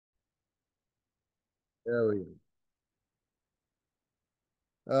There we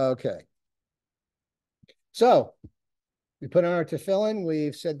go. Okay. So we put on our tefillin.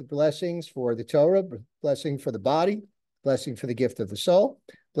 We've said the blessings for the Torah, blessing for the body, blessing for the gift of the soul,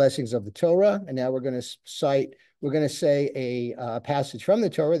 blessings of the Torah. And now we're going to say a passage from the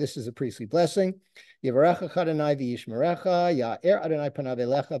Torah. This is a priestly blessing. Yivarecha Adonai v'yishmerecha, ya'er Adonai panav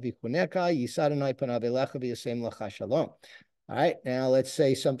elecha v'chuneka, yisa Adonai panav elecha v'yasem lecha shalom. All right, now let's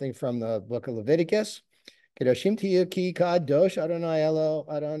say something from the book of Leviticus. Kedoshim tiyu ki kadosh Adonai Elo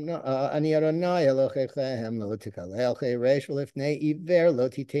ani Adonai Elohechem lo tikalel cheresh v'lifnei iver lo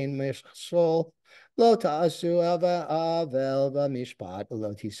titein mishol lo ta'asu avel v'mishpat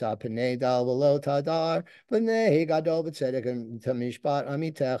lo tisa pnei dal v'lo tadar v'nei gadol v'tzedek v'mishpat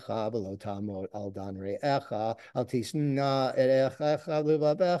amitecha v'lo tamod al dan re'echa al tisna erechecha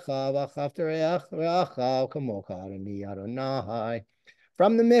v'vabecha v'chafter re'echa kamocha ani Adonai.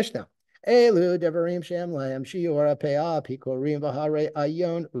 From the Mishnah. Elu devarim shem lahem shiora peah pikorim v'harei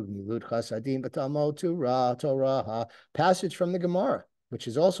ayon ugnilut chasadim v'talmod Torah. Passage from the Gemara, which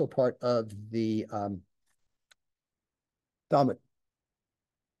is also part of the Talmud.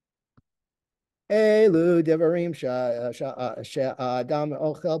 Elu devarim she'adam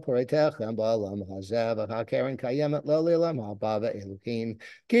ochel poretechem ba'alam hazeh v'hakeren kayemet lo le'olam haba v'elukin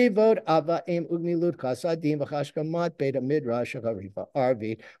kivod avaim ugnilut chasadim v'chashkamat beit midrash hariva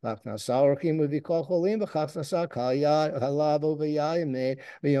arvit lachnasa orchim u'vikol cholim v'chachnasa kal halav u'v'yayimed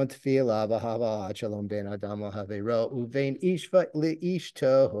v'yon tefila v'hava shalom ben adam v'havero u'vein ish v'li'ish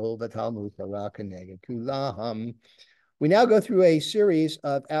tohu v'talmud Torah keneged kulam. We now go through a series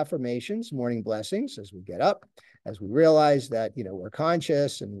of affirmations, morning blessings, as we get up, as we realize that, we're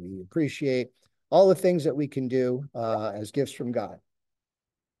conscious and we appreciate all the things that we can do as gifts from God.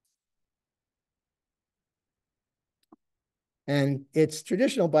 And it's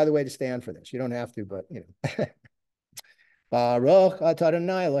traditional, by the way, to stand for this. You don't have to, but, Baruch atah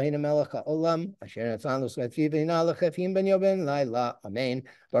Adonai Eloheinu melech haolam asher natan nos lefivina lechefim ben yom ben laila. Amen.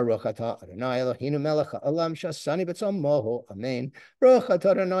 Baruch atah Adonai Eloheinu melech haolam shasani b'tzomoho. Amen. Baruch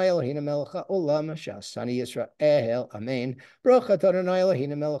atah Adonai Eloheinu melech haolam shasani Yisrael. Amen. Baruch atah Adonai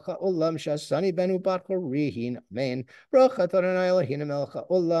Eloheinu melech haolam shasani benu bat chorihin. Amen. Baruch atah Adonai Eloheinu melech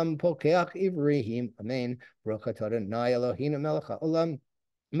haolam pokeach ivrihim. Amen. Baruch atah Adonai Eloheinu melech haolam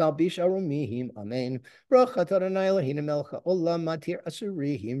Malbish arumihim, amen. Baruch atah Adonai Eloheinu melech haolam matir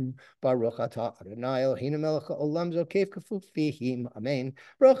asurihim. Baruch atah Adonai Eloheinu melech haolam zokef kafufihim, amen.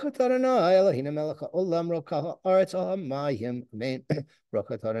 Baruch atah Adonai Eloheinu melech haolam rokah haaretz al hamayim, amen. Baruch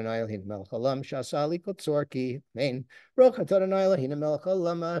atah Adonai Eloheinu melech haolam shasali kotzorki, amen. Baruch atah Adonai Eloheinu melech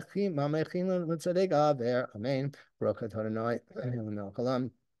haolam mamechin l'tzadek aver, amen. Baruch atah Adonai Eloheinu melech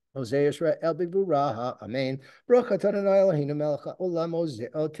haolam Osei Yisrael b'gvuraha, amen. Baruch atah Adonai Eloheinu melech haolam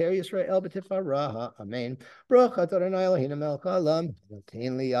oter Yisrael b'tifaraha, amen. Baruch atah Adonai Eloheinu melech haolam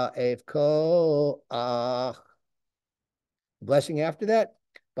notein li ha'ev koach. Blessing after that.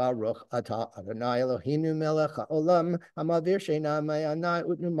 Baruch atah Adonai Eloheinu melech haolam hamavir sheina me'anai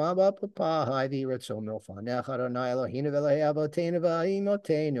utnuma b'papahai v'yiratzon milfanech Adonai Eloheinu v'elahei avotenu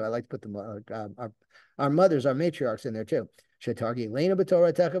v'imotenu. I like to put our mothers, our matriarchs in there too. Shetargi lena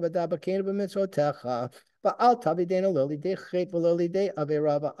b'torah techa v'dabakenu b'mitzvotecha v'al tavidenu lo lidei chet v'lo lidei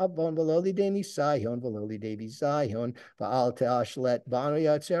avera v'avon v'lo lidei nisayon v'lo lidei bizayon v'al te'ashlet banu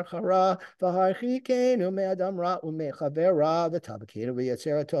yatzer chara v'harchikenu me'adam ra u'mechavera v'tabakenu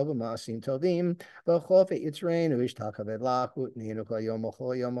v'yatzer tov v'masim tovim v'chofet yitzreinu ishtaka v'lach u'tninu kol yom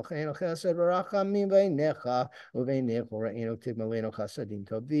ochol yom ochenu chesed v'rachamim v'einecha u'v'einech v'ra'enu tigmalenu chasadim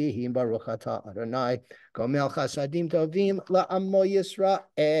tovim baruch atah Adonai gomel chasadim tovim la'amo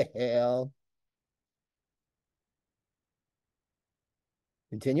Yisrael.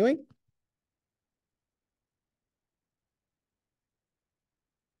 Continuing.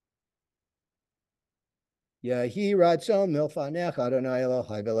 Yahi ratzon milfanech Adonai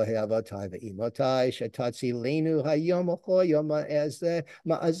Elohai v'elahei avotai v'imotai shetatzi leinu hayom ocho yom ma'azeh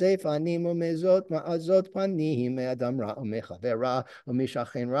fanim u'mezot ma'azot panim me'adam ra u'mechavera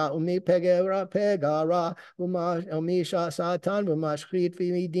u'mishachen ra u'mipegara u'misha satan u'mashchit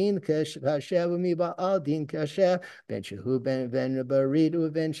v'midin kasher u'miba'al din kasher ben shehu ben barid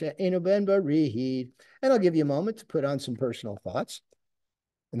u'ben she'enu ben barid. And I'll give you a moment to put on some personal thoughts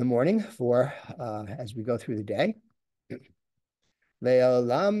in the morning for as we go through the day.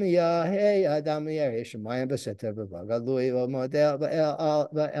 Le'olam yahei adam yarei shemayim b'seter v'vagalui v'model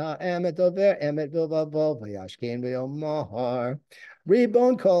v'emet over emet v'vavo v'yashkein v'yomar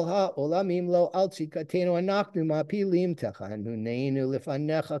Ribon kol ha'olamim lo al tzikatenu anachnu mapilim techanuneinu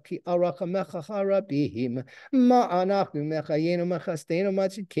lefanecha ki arachamecha harabihim ma anachnu mechayenu mechastenu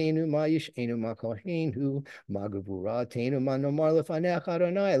matzikenu ma yishenu ma kohenu ma gevuratenu ma nomar lefanecha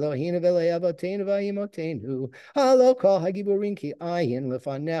Adonai Eloheinu v'le'avotenu v'imotenu halo kol hagiburim ki ayin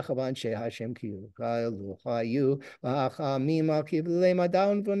lefanecha v'anshe Hashem ki luchayu v'hachamim al kivlei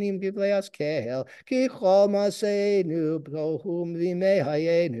madaun v'nim kivlei askel ki chol masenu b'tohum v'imei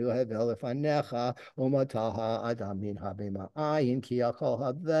hayenu hevel lefanecha umataha adam min habema ayin ki akol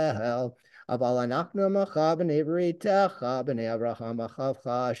havel אבל אנחנו עמך בני בריתך, בני אברהם אחיך,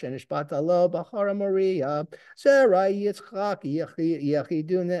 שנשבעת לו בחר המוריה, זרע יצחק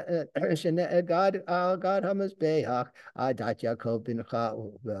יחידו שנאגד על גד המזבח, עדת יעקב בנך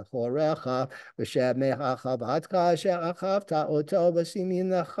ובכורך, ושמך חבתך שאכבת אותו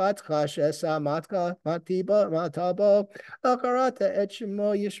בשמינתך ששמתך מתה בו, וקראת את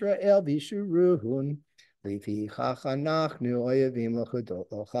שמו ישראל וישורון. לפיכך אנחנו אויבים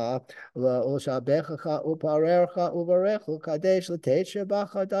לך, ולשבחך ופארך וברך ולקדש לתת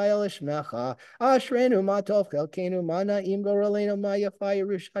שבח די על שמך, אשרינו מה טוב חלקנו, מה נעים גורלנו, מה יפה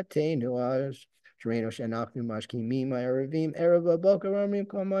ירושתנו, אשרינו שאנחנו משכימים הערבים, ערב בבוקר אומרים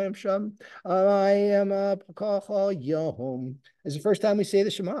כל מים שם, המים כל יום. This is the first time we say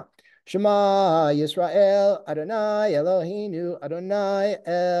the Shema. Shema Yisrael, Adonai Eloheinu, Adonai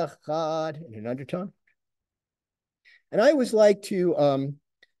Echad, in an undertone. And I always like to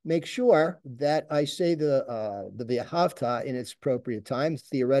make sure that I say the V'ahavta in its appropriate time.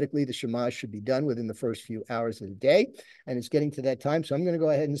 Theoretically, the Shema should be done within the first few hours of the day, and it's getting to that time, so I'm going to go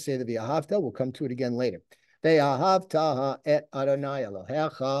ahead and say the V'ahavta. We'll come to it again later. Ve'ahavta et Adonai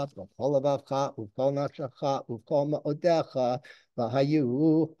Elohecha v'kol levavcha u'kol nafshecha u'kol ma'odecha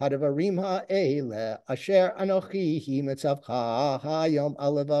v'hayu hadavarim ha'ele asher anochi mitzavcha hayom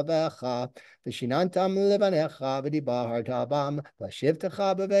al levavecha v'shinantam levanecha v'dibarta bam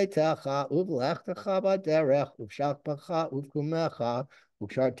v'shivtecha b'veitecha uv'lechtecha b'derech uv'shachpacha uv'kumecha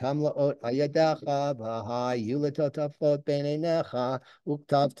וקשרתם לאות על ידיך, והיו לטוטפות בין עיניך,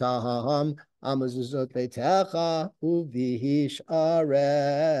 וכתבתם על מזוזות ביתך, ובהשארך.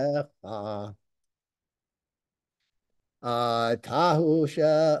 תהו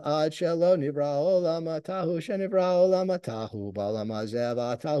שעד שלא נברא העולם, תהו שנברא העולם, תהו בעולם הזה,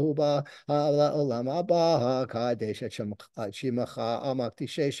 ותהו בעולם הבא, קדש את שמך,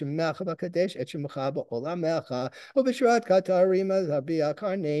 מקדישי שמך, וקדש את שמך בעולמך, ובשורת כתרים להביע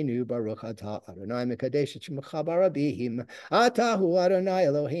קרננו, ברוך אתה אדוני מקדש את שמך ברבים, תהו אדוני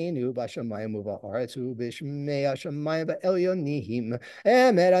אלוהינו בשמיים ובארץ, ובשמי השמיים והעליונים,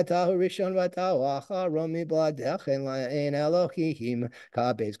 אמת תהו ראשון ותהו אחרון מבלעדיך אין אלוהים,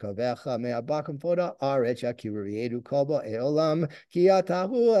 כבד קודשך מהבקם פוד הארץ, יכירו וידעו כל באי עולם, כי אתה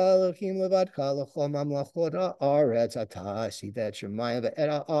הוא אלוהים לבדך לכל ממלכות הארץ, אתה עשית את שמיים ואת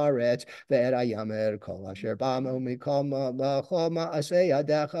הארץ, ואת הים ואת כל אשר בם, ומכל מעשה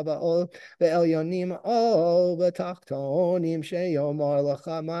ידיך ועליונים עול ותחתונים, שיאמר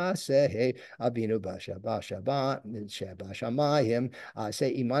לך מעשה אבינו שבשמיים, עשה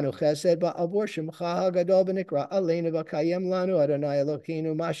עמנו חסד בעבור שמך הגדול ונקרא עלינו וקיים לנו אדוני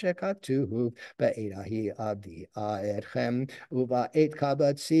אלוהינו מה שכתוב בעת ההיא אביאה אתכם ובעת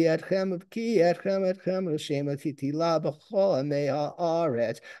קבצי אתכם ובקיא אתכם לשם תהילה בכל עמי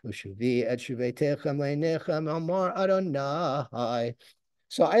הארץ ושובי את שובתכם לעיניכם אמר אדוני.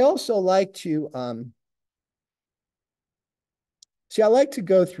 So I also like to I like to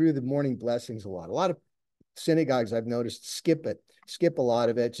go through the morning blessings a lot. A lot of synagogues I've noticed skip a lot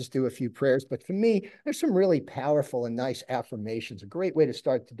of it, just do a few prayers. But for me, there's some really powerful and nice affirmations. A great way to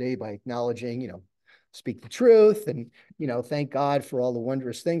start the day by acknowledging, speak the truth and, thank God for all the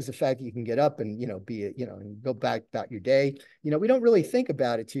wondrous things. The fact that you can get up and, and go back about your day. We don't really think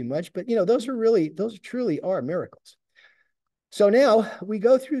about it too much, but, those truly are miracles. So now we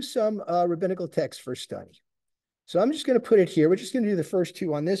go through some rabbinical texts for study. So I'm just going to put it here. We're just going to do the first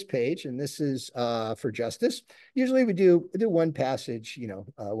two on this page, and this is for justice. Usually we do one passage,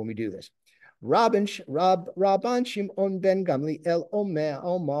 when we do this. Rabban Shimon ben Gamliel omer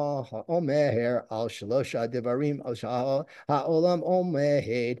al shalosha devarim al ha'olam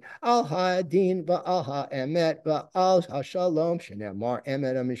omehed al ha'adin va'al ha'emet va'al ha'shalom shenemar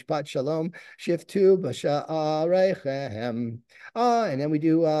emet ha'mishpat shalom shiftu b'sha'arechem. And then we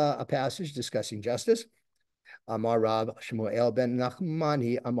do a passage discussing justice. Amar Rav Shmuel ben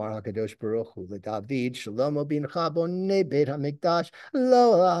Nachmani, Amar HaKadosh Baruch Hu LeDavid, Shlomo bin Chabonei Beit HaMikdash,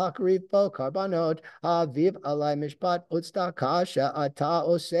 Lo HaKriv Bo Karbanot, Aviv Alai Mishpat Utzdaka, She'ata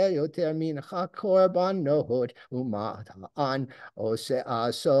Oseh Yoter Mincha Korbanot, Umat Ha'an, Oseh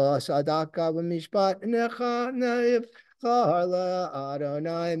Aso Sadaka V'Mishpat Necha Neif, Charla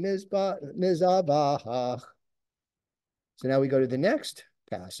Adonai Mizabach. So now we go to the next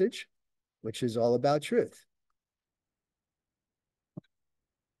passage, which is all about truth.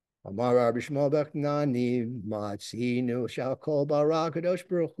 Amar Rabbi Shmuel Bechnani Matzinu Shakol Bara Kadosh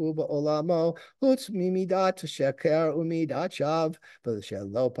Baruch Hu Ba'olamo Hutz Mimidat Sheker Umidat Shav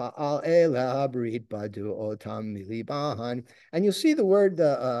V'Shelo Pa'al Ela Brit Badu Otam Milibahan. And you'll see the word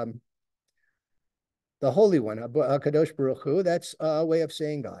the Holy One, Kadosh Baruch Hu. That's a way of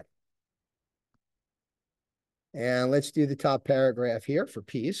saying God. And let's do the top paragraph here for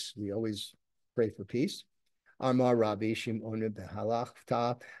peace. We always pray for peace. Amar Rabbi Shimon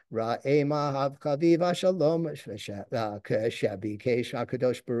behalachta ra'ema havkaviva shalom shebi kesh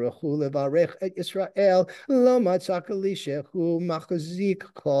hakadosh baruch hu levarech et Yisrael lo matzak lishehu machazik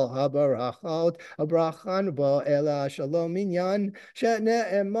kol habarachot abrachan bo ela shalom minyan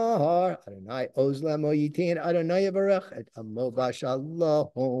shene'emar Adonai oz lemo yitin Adonai yavarech et amo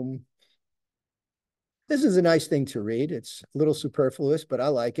bashalom. This is a nice thing to read. It's a little superfluous, but I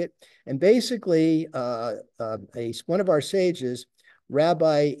like it. And basically, one of our sages,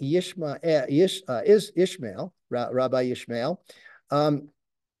 Rabbi Ishmael,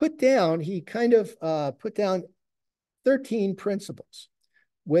 put down 13 principles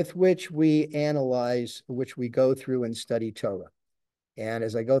with which we analyze, which we go through and study Torah. And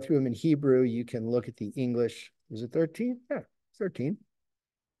as I go through them in Hebrew, you can look at the English. Is it 13? Yeah, 13.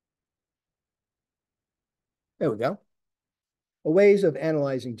 There we go. Ways of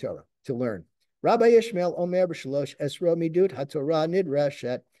analyzing Torah to learn. Rabbi Ishmael Omer b'shalosh esro midut haTorah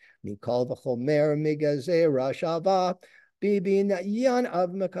nidreshet mikol v'chomer migazera shava bibin yan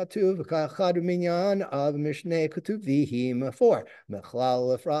av mekatuv kachad minyan av mishnei ketuvihim 4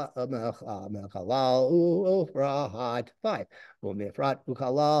 mechalal ufrahat 5 umifrat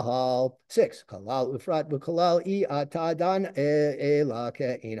ukalal 6 kalal ufrat ukalal atadan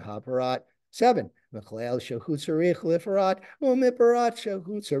elake in haparat 7 Mechlel shehu tzarich lifrat, umiparat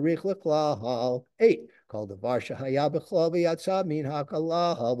shehu tzarich leklahal. 8. Called the varsha haya b'chlal v'yatsa min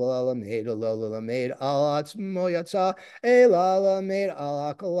hakalahal v'lalamed alolalamed al atzmo yatsa elalamed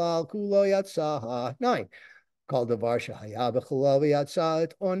al hakalal kulo yatsa. 9. Called the varsha haya b'chlal v'yatsa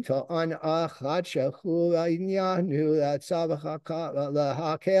et onto an achad shehu v'yinyanu yatsa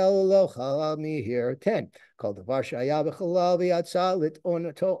v'hakel lo mihir. 10. Called the varsha haya b'chalal v'yatsa lit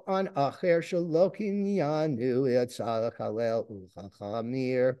onto an acher shalokin yanu yatsa chalel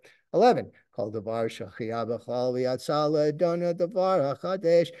uchachamir. 11. Called the varsha haya b'chalal v'yatsa ledona davar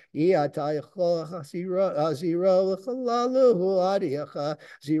hachadesh iyata yachol ziro l'chalalu adiyacha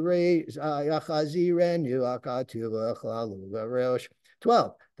zirenu akatu l'chalalu v'rosh.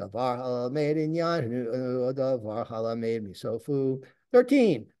 12. Davar halamed inyanu davar halamed misofu.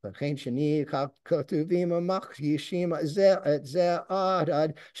 13. V'chein sheni katuvim amach yishim ze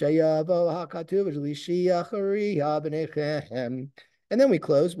adad sheyavo hakatuv l'shiyach hariyah b'nechem. And then we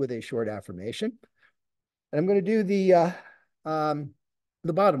close with a short affirmation. And I'm going to do the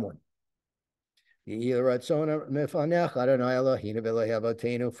bottom one. For the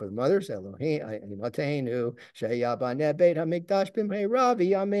mothers, Elohim Atenu, Sheyabane Beit Hamikdash Bimhei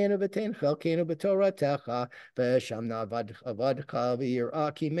Ravi Amen Avatain Chelkenu B'Toratecha V'Shamna Avadcha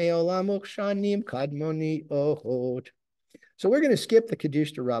V'Yiraki Me'olam Ukshanim Kadmoni Ohot. So we're going to skip the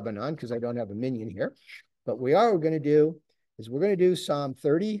Kaddish to Rabbanan because I don't have a minion here. But we're going to do Psalm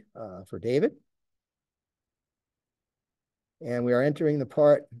 30 for David. And we are entering the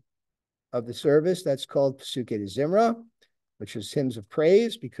part of the service that's called Pesukei de Zimra, which is hymns of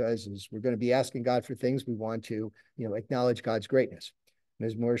praise, because as we're going to be asking God for things, we want to, acknowledge God's greatness.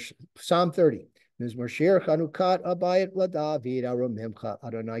 Psalm 30. Mizmor Shir Chanukat Abayit LaDavid Aromimcha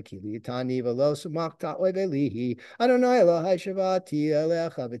Adonai Kilitani Velo Samakta Oivelihi Adonai Elohai Shavati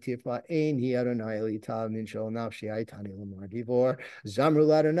Elecha V'Tifa'eni Adonai Elita Min Shol Nafshi Aitani Lamar Divor Zamru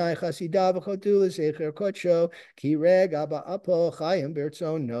Ladonai Chasida V'Chodu L'Secher Kotsho Ki Reg Abba Apo Chayim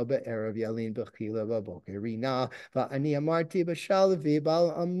Bertzon No Be'erev Yalin B'Chila V'Bokerina V'Ani Amarti B'Shalavi Bal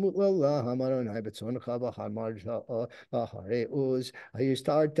Amut L'Laham Adonai B'Tzoncha V'Hamar V'Hare Uz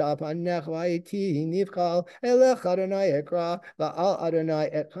Ayustar Tap Anech V'Aiti Li Nivchal, Elech Adonai Ekra, Va'al Adonai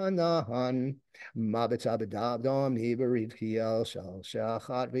Et Hanahan. Mabitz Abadabdom, Hebrew Kiel, Shal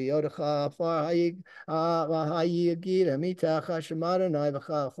Shachat Vyodacha, Vahayigid, Amitacha, Shamadonai,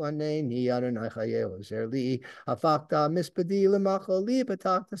 Vachaflane, Ni Adonai Chayel, Zerli, Afakta, Mispadi, Lemacholi,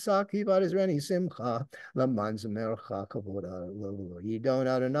 Patakta Saki, Badizreni Simcha, Lamanz Mercha, Kavoda, Yidon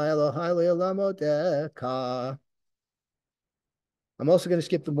Adonai, Elohai, Lamodeka. I'm also going to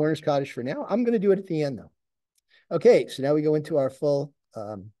skip the mourner's cottage for now. I'm going to do it at the end, though. Okay, so now we go into our full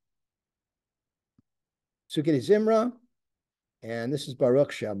Sukkot Zimra, and this is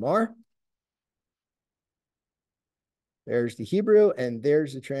Baruch Shamar. There's the Hebrew, and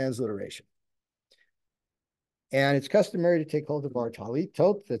there's the transliteration. And it's customary to take hold of our talit,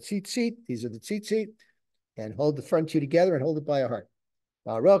 the tzitzit, these are the tzitzit, and hold the front two together and hold it by a heart.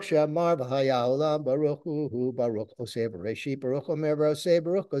 Baruch Shamar v'haya olam, Baruch hu, Baruch oseh v'reshi, Baruch omer v'oseh,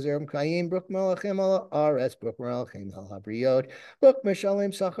 Baruch gozerem kayim, Baruch melachim al aretz, Baruch melachim al habriot, Baruch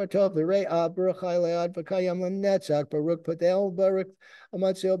meshalim sachar tov l're'ah, Baruch haylead v'kayam l'netzach, Baruch padel, Baruch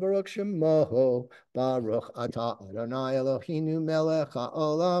amatzil, Baruch shemoho, Baruch ata Adonai Eloheinu melech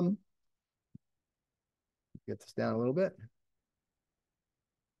ha'olam. Get this down a little bit.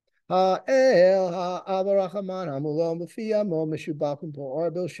 Ha'el ha'avarachaman hamulom b'fiyamo meshubakum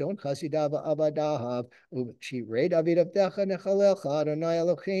po'or bilshon chasidav avadahav u'shirei David avdecha nechalelcha Adonai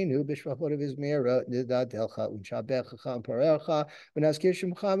Eloheinu b'shvachot of his mirror nidadelcha u'nshabechacha parecha v'nazkir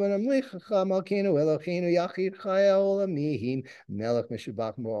shemcha v'namlichacha malkeinu Eloheinu yachid chaya olamihim melech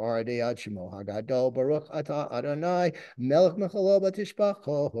meshubakum po'or deyad shemo hagadol baruch ata Adonai melech mechalo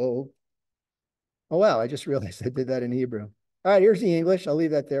b'tishbacho. Oh, wow, I just realized I did that in Hebrew. All right, here's the English. I'll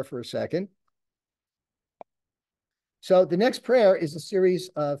leave that there for a second. So the next prayer is a series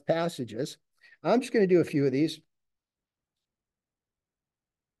of passages. I'm just going to do a few of these.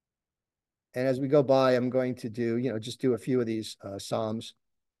 And as we go by, I'm going to do, just do a few of these Psalms.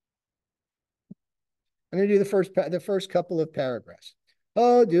 I'm going to do the first couple of paragraphs.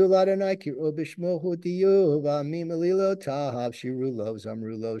 Oh, do ladonai kiru b'shmohu diyu v'amim elilo tahav shiru lo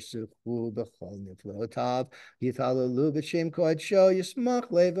zamru lo suchu b'chol niflo tav yithalelu b'shem kodesh yismach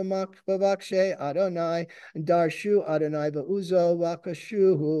levamak b'vakshe Adonai darshu Adonai b'uzo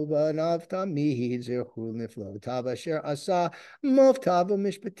v'akashuhu v'nav tamid zirchu niflo tav asher asa mov tav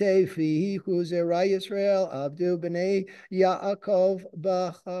v'mishpatei fihi zera Yisrael avdu b'nei Yaakov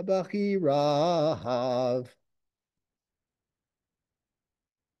b'chirahav.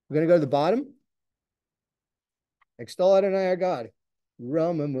 We're going to go to the bottom. Extol Adonai our God.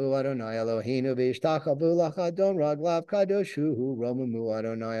 Romamu Adonai Eloheinu v'ishtachavu l'chadon raglav kadoshuhu. Romamu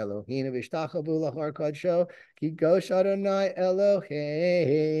Adonai Eloheinu v'ishtachavu l'char kadsho ki gosh Adonai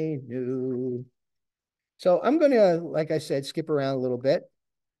Eloheinu. So I'm going to, like I said, skip around a little bit.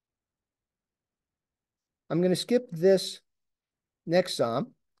 I'm going to skip this next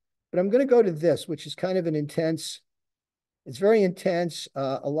psalm, but I'm going to go to this, which is kind of an intense. It's very intense,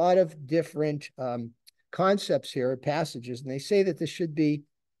 a lot of different concepts here, passages, and they say that this should be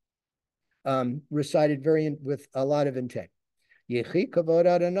recited with a lot of intent. Yechi kavod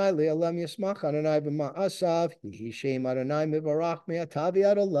Adonai le'olam yismach Adonai b'ma'asav yehi shem Adonai mivarach me'atavi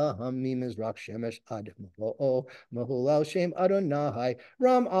ad olam mimizrach shemesh ad mavo'o mahulal shem Adonai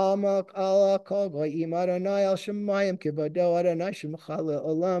ram almak ala kol goyim Adonai al shemayim kivodo Adonai shemcha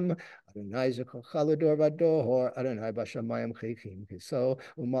le'olam Adonai zechacha ledor vador Adonai b'shamayim cheikim kiso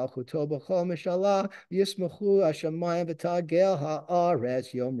u'malchuto b'chol mishalah yismachu hashamayim v'tagel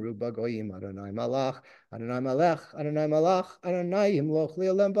ha'aretz yomru b'goyim Adonai malach Adonai Melech, Adonai Malach, Adonai Yimloch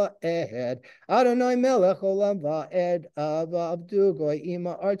Le'olam Va'ed, Adonai Melech Olam Va'ed, Avdu Goyim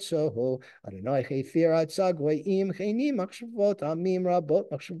Artsoho, Adonai Chefir Atza Goyim, Cheni Machshavot Amim Rabot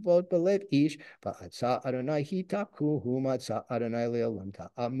Machshavot Belev Ish, Va'atza Adonai Hitakuhu, Matza Adonai Le'olam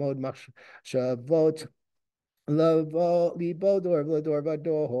Ta'amod Machshavot Libodor Vlador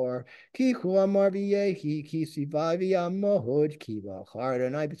Vador Ki Huamar Viehi Ki Sivavi Amohod Ki Bachar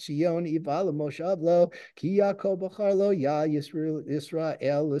and Ibetzion Ivala Moshavlo Ki Yaakov Bacharlo Ya Yisrael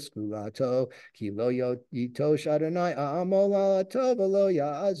Liskulato Ki Lo Yitosh Adonai Amol Tovalo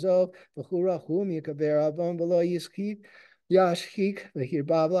Ya Azov Bachurachum Yikaver Avon Velo Yiskit Yashik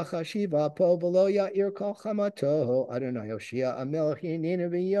V'hirbav Lachashiva Po Velo Ya'ir Kol Chamato Adonai Oshia Amelech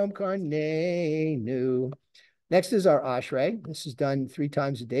Yininu Yom Karnenu. Next is our Ashrei. This is done 3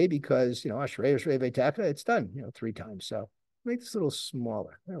 times a day because, Ashrei, V'taka, it's done, 3 times. So make this a little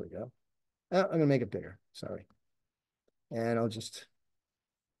smaller. There we go. I'm going to make it bigger. Sorry. And I'll just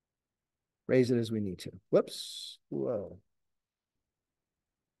raise it as we need to. Whoops. Whoa.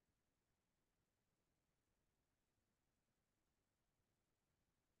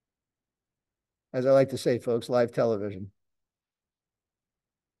 as I like to say, folks, live television.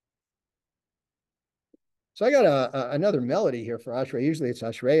 So I got another melody here for Ashrei. Usually it's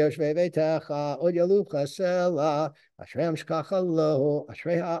Ashrei Yoshvei Veitecha Od Yalu Chasela Ashrei Am Shkacha Lo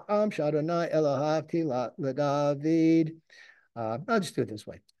Ashrei Ha'am Shadonai Elohav Tilat LeDavid. I'll just do it this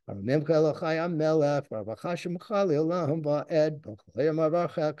way. Aramim Elochai Amelech Baruch Chali Olam Va'ed B'Cholei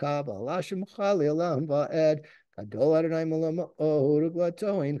Marachecha B'Lashim Chali Olam Va'ed Gadol Adonai Molam Ohur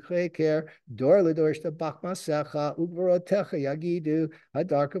Uglatoin Cheker Dor Ledor Shtabach Masecha Ugvarotecha Yagidu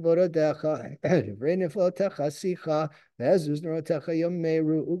Hadar Kavodadecha Divrei Niflotecha Sicha Vezus Nerotecha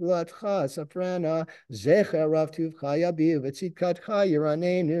Yomeru Uglatcha Safrana Zecher Rav Tuvcha Yabiu V'Tzidkatcha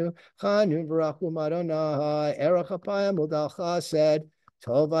Yiranenu Chanu V'Rachum Adonai Erech Apayim Udalcha said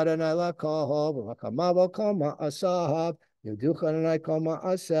Tov Adonai Lakol V'Rakamav Kol Ma'asav Yuducha Adonai Kol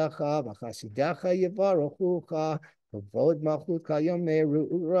Ma'asecha V'Chasidecha Yivarochucha Kavod Malchutcha Yomeru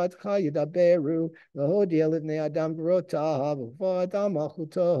Uradcha Yidaberu V'Hodia Livnei Adam V'Rotaha V'Vodam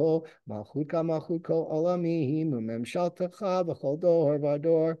Malchutoho Malchutcha Malchutko Olamihim U'Memshaltecha V'Chol Dor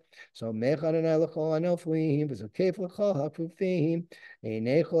V'Ador So Mech Adonai L'Chol Anoflim V'Zokef L'Chol HaKufim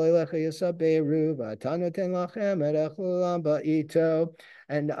Einecho Elecha Yisaberu V'Atanoten Lachem Erech L'Olam Ba'ito.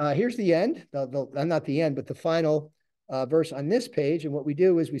 And here's the end, not the end, but the final verse on this page. And what we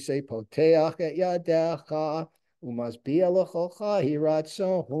do is we say, Poteach et yadecha, umasbia l'chocha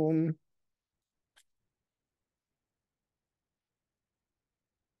hiratzohun.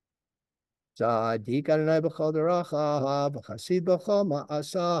 Tzadik Adonai b'chol derachav, v'chasid b'chol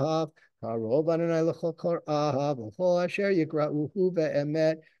ma'asav, karov Adonai l'chol korav, v'chol asher yikra'uhu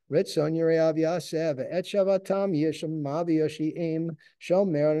ve'emet, Ritzon Yirav Yaseh ve'et Shavatam Yishma v'Yoshiim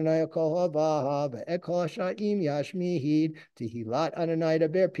Shomer Adonai Kol Havaha ve'et Kol Hasha'im Yashmihid Tihilat Adonai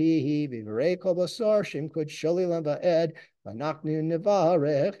Daber Pihi v'Virei Kol Basar Shem Kud Sholilam va'ed v'Nachnu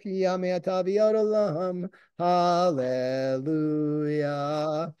Nevarech Yamei Ata v'Yod Olam Hallelujah.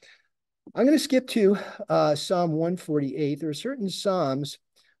 I'm going to skip to Psalm 148. There are certain Psalms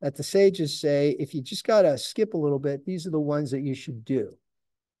that the sages say, if you just got to skip a little bit, these are the ones that you should do.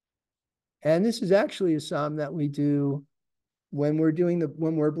 And this is actually a psalm that we do when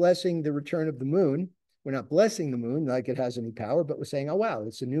we're blessing the return of the moon. We're not blessing the moon like it has any power, but we're saying, oh, wow,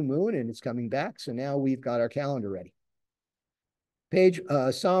 it's a new moon and it's coming back. So now we've got our calendar ready.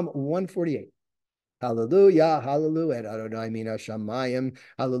 Psalm 148. Hallelujah, hallelujah, Adonai mina shamayim,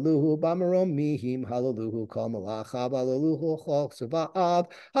 hallelujah, bamarom mihim, hallelujah, kol malachav, hallelujah, chol tzva'av,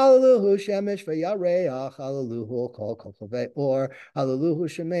 hallelujah, shemesh v'yareach, hallelujah, kol kochav or, hallelujah,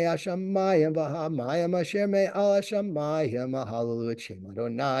 shemei hashamayim, v'hamayim asher me'al hashamayim, hallelujah, shem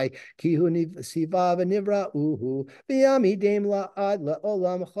Adonai, ki hu siva v'nivra'uhu, v'yamidem la'ad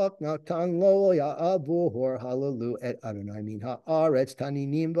la'olam chok natan lo ya'avuhor, hallelujah, et Adonai min ha'aretz,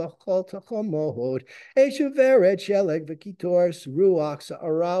 taninim v'chol tachomohod, Eshuveret Sheleg V'Kitors Ruach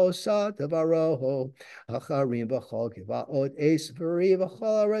Sa'araosa Tavaroho Hacharim V'Chol Kivaot Es V'Ri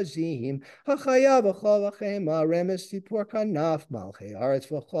V'Chol Arazim Hachaya V'Chol V'Chema Remes Tipor Kanaf Malchei Aretz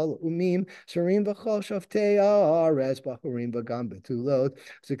V'Chol Umim Sarim V'Chol Shoftei Aretz B'Churim V'Gam Betulot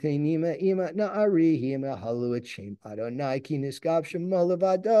Zekeinima Ima Na'arihim Haluet Shem Adonai Ki Niskav Shemo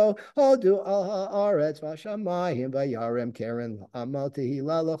Levado Hodu Al Ha'aretz V'Shamayim V'Yarem Keren La'amal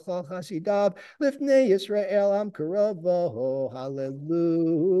Tehila L'Chol Chasidav Lifnei Yisrael Am Karavoho, hallelujah.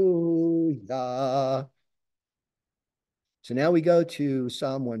 So now we go to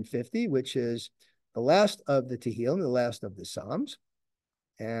Psalm 150, which is the last of the Tehillim, the last of the Psalms.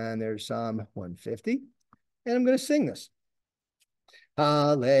 And there's Psalm 150. And I'm going to sing this.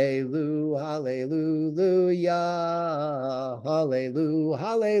 Hallelujah, hallelujah, hallelujah,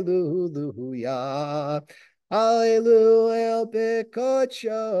 hallelujah. Hallelujah,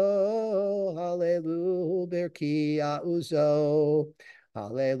 Bekocho, Hallelujah, Berkia Uzo,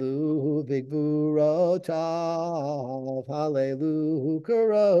 Hallelujah, Big Burotav, Hallelujah,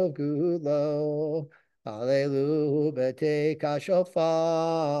 Kurov Gulo, Hallelujah, Bete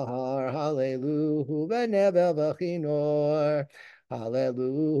Kashofar, Hallelujah, Benevel Vachinor.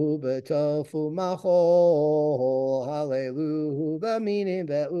 Hallelujah, betofu machol, hallelujah, b'minim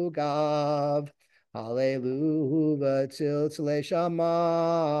ve'ugav, hallelujah, b'tziltzle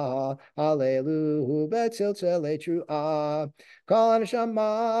shama, hallelujah, b'tziltzle tru'ah, kol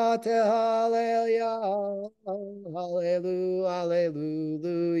neshama tehallelujah, hallelujah,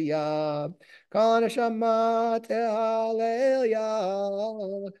 hallelujah, kol neshama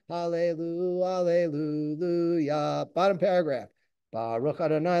tehallelujah, hallelujah, hallelujah. Bottom paragraph. Baruch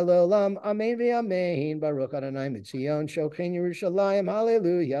Adonai Le'olam, Amen v'Amen. Baruch Adonai Mitzion, Shochin Yerushalayim,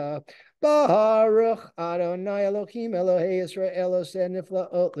 Hallelujah. Baruch Adonai Elohim Elohei Yisrael Oseh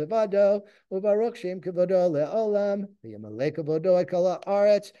Niflaot Levado Ubaruch Shem Kavodo Leolam V'Yamalei Kavodo Et Kol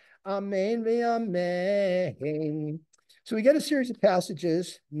Haaretz Amen V'Amen. So we get a series of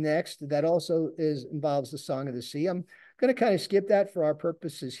passages next that also involves the Song of the Sea. I'm going to kind of skip that for our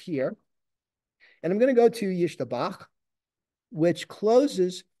purposes here. And I'm going to go to Yishtabach, which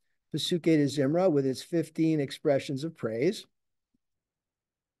closes Pesukei de Zimra with its 15 expressions of praise.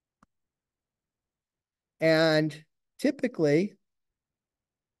 And typically,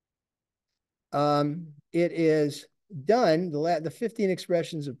 it is done, the 15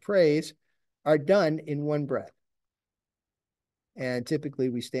 expressions of praise are done in one breath. And typically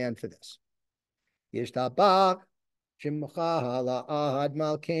we stand for this. Yishtabach, Shimcha la'ahad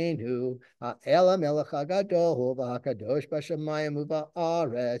malkeinu, ha'ela melech ha'gadol, v'ha'kadosh b'shamayim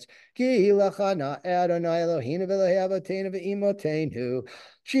u'ba'aretz, ki lachana Adonai Eloheinu v'Elokei avoteinu v'imotenu,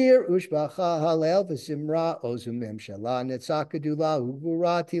 shir ushbacha halel v'zimra ozumim shala netzakadula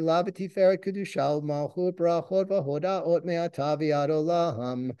uvurati la v'tiferet kedusha malchut brachot v'hodaot me'ata v'ad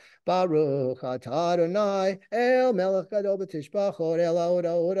olam, baruch atah Adonai el melech gadol b'tishbachot el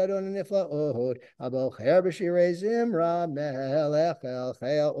ha'oda'ot Adonai nifla'ot, abocher b'shirei zimra melech el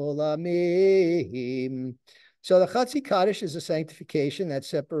chel olamim. So the Chatzi Kaddish is a sanctification that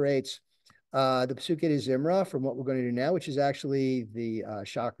separates the Pesukei de Zimra from what we're going to do now, which is actually the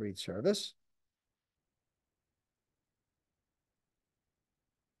Shacharit service.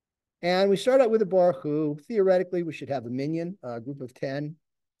 And we start out with a Baruch Hu. Theoretically, we should have a minyan, a group of 10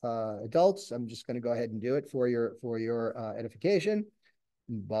 adults. I'm just going to go ahead and do it for your edification.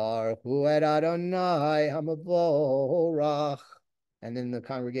 Baruch Hu et Adonai Hamavorach. And then the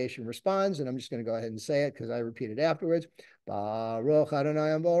congregation responds, and I'm just going to go ahead and say it because I repeat it afterwards. Baruch Adonai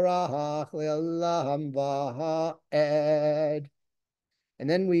Hamavorach le'olam va'ed. And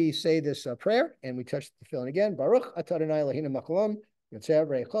then we say this prayer, and we touch the tefillin again. Baruch atah Adonai Eloheinu makolom yotzer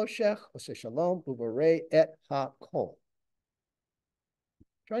rei choshech oseh shalom u'borei et ha'kol.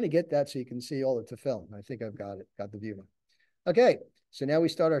 Trying to get that so you can see all the tefillin. I think I've got it, got the view. Okay, so now we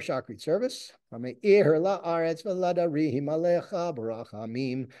start our Shacharit service. Ha'me'ir la'aretz v'ladarihim alecha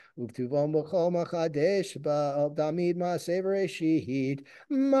barachamim uvtuvom b'chol machadesh ba'al damid ma'aseh v'reshit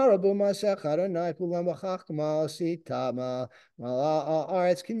marabu ma'asech Adonai kulam b'chachma sitama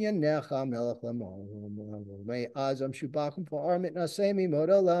mala'aretz kinyanecha melech lamom me'azam shubachim pa'ar mitnaseh mimod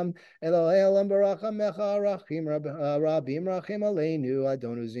olam Elohei olam barachamecha rachim rabim rachim aleinu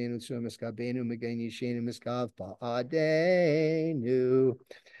adonu zinu tzum eskabenu megain yishenu miskav ba'adenu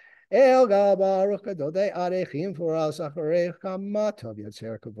El Baruch Gadodei Arechim for Al Sacharech Kamatov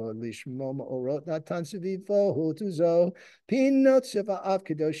Yatzer Kavod Lishmo Orot Natan Sevivo Hutuzo Pinot Siva Av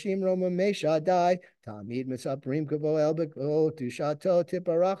Kedoshim Roma Meshadai Tamid Mitzaprim Kavo El Beko Tushato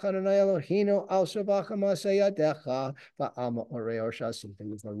Tiparach Adonai Elohino Al Shavach Masayadecha Va'ama Oreo Shasim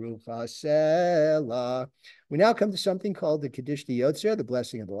Baruch Sela. We now come to something called the Kaddish Yotzer, the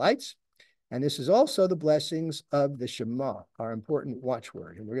blessing of the lights. And this is also the blessings of the Shema, our important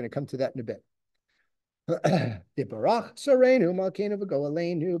watchword. And we're going to come to that in a bit. Dibarach Sarenu Malkeinu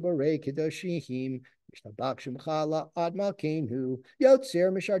V'Goaleinu Barei Kedoshim Yishtabach Shemcha La'ad Malkeinu Yotzer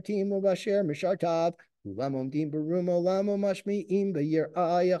Mishartim Uvasher Mishartav Ulam Omdim Barum Olam Mashmi'im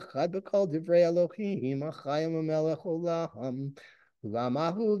B'Yir'ah Yachad B'Kol Divrei Elohim Achayim Melech Olam Kulam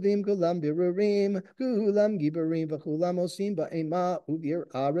ahuvim, kulam birurim, kulam gibarim, v'kulam osim ba'ema, uvir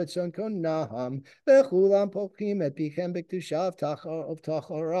aretzon konaham, v'kulam pochim et bichem b'ktushav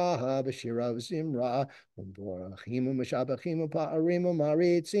tacharaha, b'shira v'zimra, u'borachim u'mashabachim u'pa'arim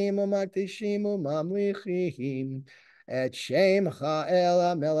u'maritzim u'makdishim u'mamlichim. Et Shem Cha'el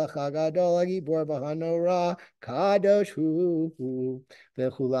HaMelech HaGadol HaGibor v'Hanora Kadosh Hu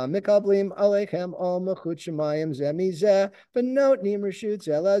V'chulam Mikablim Aleichem Al Mechut Shemayim Zeh Mizeh V'notnim Reshut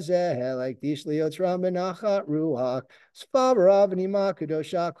Zeh Lazeh L'Kdish Liyotzram B'Nachat Ruach S'vavarav Nima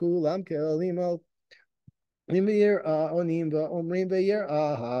Kadosha Kulam Kelim Limir Onim V'Omrim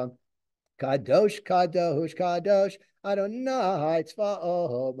V'Yir'ah Kadosh Kadosh Kadosh Adonai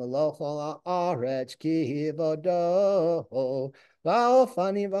Tzvaot Melech Haaretz Ki Vodo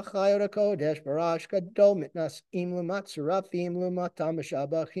Va'ofani V'chayot HaKodesh Barash Gadol Mitnasim L'mat Serafim L'matam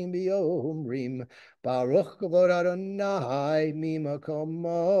Shabachim B'Yomrim Baruch Kavod Adonai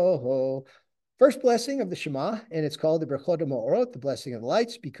Mimakomo. First blessing of the Shema, and it's called the Berachot HaMa'orot, the blessing of the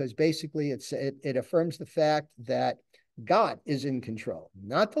lights, because basically it affirms the fact that God is in control,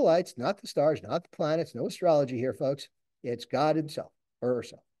 not the lights, not the stars, not the planets, no astrology here, folks. It's God himself or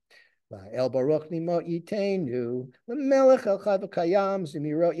herself. El Baruch Nimot Yitenu, Melech El Chad V'Kayam,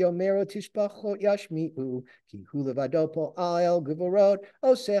 Zemirot Yomero Tishbachot Yashmi'u, Ki Hu Levado Po'al Gevurot,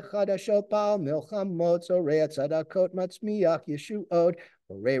 Osech Chadashot Ba'al Milchamot, Zorei Tzadakot Matzmiach Yeshuot,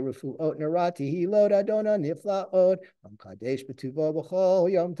 Orei Refuot Narati Hilot Adona Niflaot, Am Kadesh B'Tuvo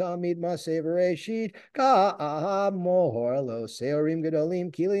B'Chol Yom Tamid Maseh V'Reishit, Ka'amor Lo Seorim Gedolim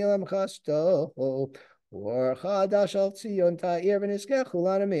Kili Lam Chasto, Or Chadash Al Tzion Ta'ir V'Nizkech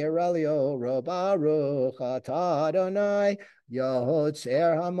Ulana Me'iralio Ro Baruch Atah Adonai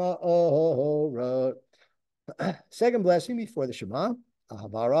Yotzer HaMa'orot. Second blessing before the Shema,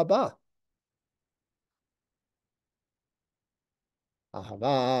 Ahava Rabbah.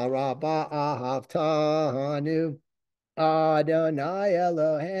 Ahava Rabbah Ahavtanu Adonai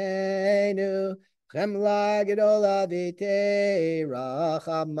Eloheinu Chemla Gedola V'Teirach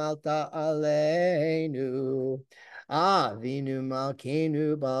Malta Aleinu Avinu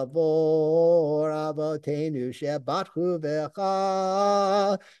Malkeinu Bavor Avotenu Shebatchu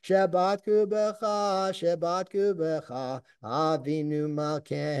Becha Avinu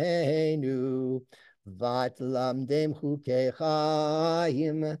Malkeinu Vatlamdem Chukei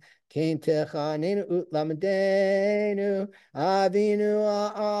Chaim Kein Techanenu Utlamdenu Avinu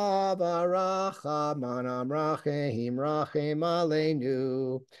Avaracha Manam Rachim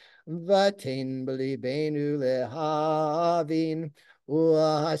Aleinu Vatein B'Libenu Lehavin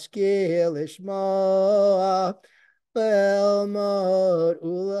U'Haskil Lishmoa Belmod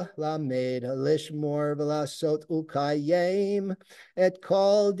Lamed Lishmor V'Lasot Ukayim Et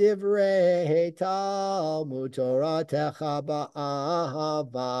Kol Divrei Talmud Toratecha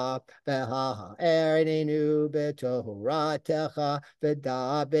Ba'ahava V'Ha'erinenu B'Toratecha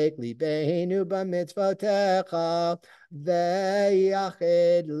V'Dabek Libeinu B'Mitzvotecha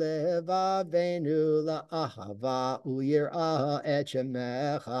Ve'yachid Levavenu La'ahava U'yir'ah Et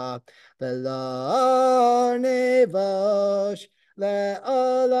Shemecha V'lo nevosh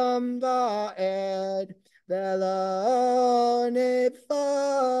le'olam va'ed V'lo nevosh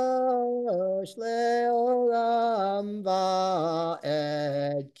le'olam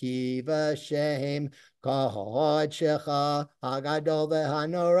va'ed Ki v'shem Kodshecha Hagadol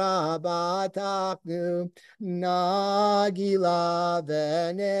v'hanora b'ataknu Nagila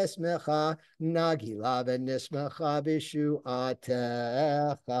v'nismecha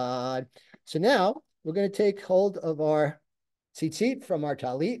b'shu'atecha. So now we're going to take hold of our tzitzit from our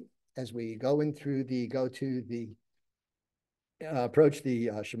talit as we approach the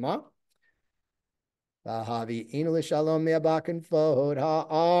Shema. V'havi'inu l'shalom me'abakan fod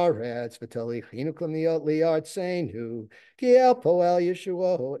ha'aretz v'tolichinu k'lmiot li'artzeinu ki el poel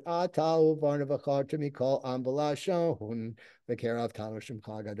yeshuot atau varna v'charta mikol am v'lashon v'kerav tanu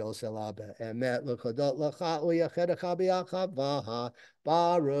shemcha gadol selah be'emet l'chodot l'cha u'yachedecha b'yachavaha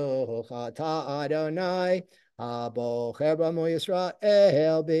baruch atah Adonai habocher b'amo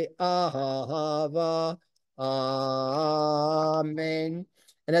Yisrael b'ahava. Amen.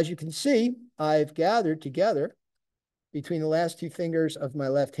 And as you can see, I've gathered together between the last two fingers of my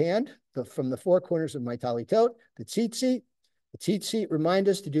left hand, from the four corners of my talitot, the tzitzit. The tzitzit remind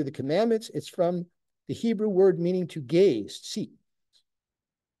us to do the commandments. It's from the Hebrew word meaning to gaze, tzit.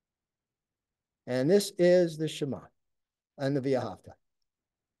 And this is the Shema and the V'ahavta.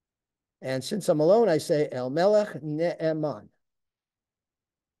 And since I'm alone, I say El Melech Ne'eman.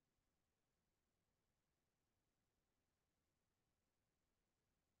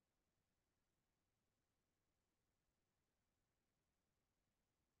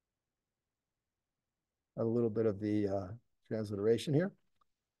 A little bit of the transliteration here.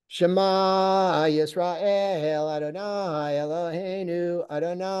 Shema Yisrael Adonai Eloheinu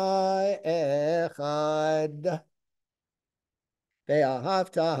Adonai Echad.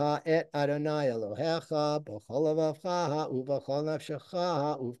 Ve'ahavta et Adonai Elohecha b'chol levavcha u'b'chol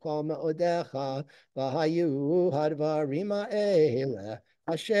nafshecha u'b'chol me'odecha v'hayu hadvarim ha'eleh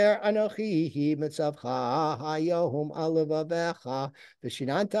asher anochi mitzavcha hayom al levavecha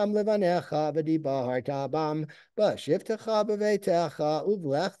v'shinantam levanecha v'dibarta bam b'shivtecha b'veitecha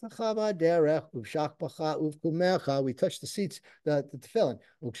u'v'lechtecha b'derech u'v'shachpacha u'v'kumecha. We touch the seats, the tefillin.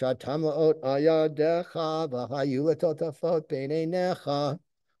 U'kshatam la'ot ayadecha v'hayu letotafot b'neinecha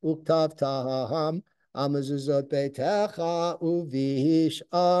u'ktavtaham amazuzot beitecha u'vish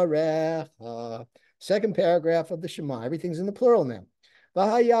arecha. Second paragraph of the Shema. Everything's in the plural now.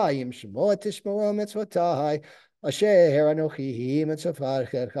 V'hayayim shemo tishmo mitzvotai asher anochi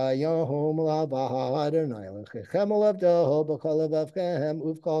mitzvotcha yom la'avah Adonai l'chechem u'lavdoho b'kol levavchem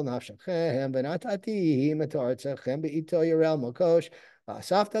u'v'kol nafshechem v'natati mitortzechem b'ito yirel mokosh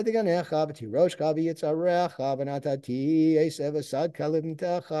Asafta diganecha v'tiroshka v'yitzarecha v'natati esev asad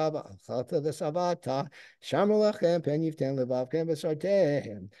kalibntecha v'alchalta v'savata shamru lachem pen yivten levavchem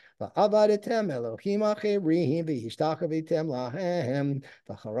v'sartehem v'avadetem Elohim acherihim v'yishtachavitem lahem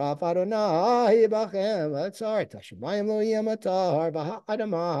v'charav Adonai b'chem v'tzar tashumayim lo yem atar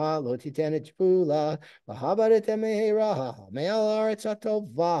v'ha'adamah lo titen et shvula v'havadetem mehera me'al aretz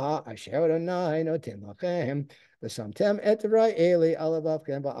atova asher Adonai notem lachem V'samtem et ra'eli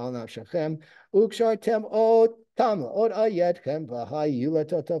alavavchem v'al nafshachem ukshartem ot tam ot ayetchem v'hayula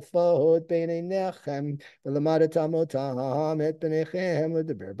totafot b'neinechem v'lamadatam otam et b'nechem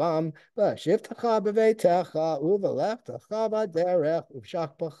l'deberbam v'shivtecha b'veitecha u'v'lechtecha b'derech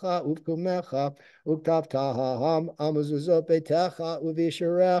u'v'shachpacha u'v'kumecha u'ktavtaham amuzuzot beitecha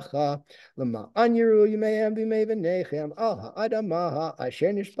u'v'yisherecha l'ma'an yiru yimehem v'imei v'nechem al ha'adamah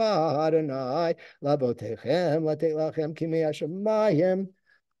asher nishba Adonai labotechem latek lachem kimei hashamayim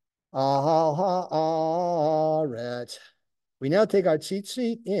al haaretz. We now take our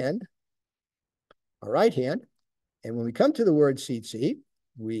tzitzit in our right hand, and when we come to the word tzitzit,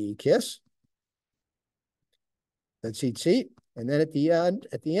 we kiss the tzitzit, and then at the end,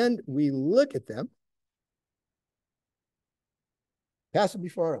 we look at them, pass it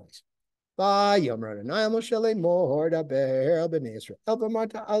before our eyes. Vayomer Adonai Moshe Lemor daber b'nei Yisrael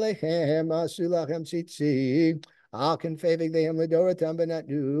v'marta aleichem asu lachem tzitzit al kenfei v'gdeihem ledoratam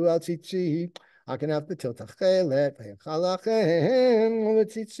v'natnu al tzitzit al kenaf b'til tachelet v'yachal lachem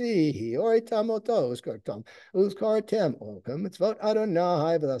l'tzitzit oritam oto uzkartam uzkartem olkem mitzvot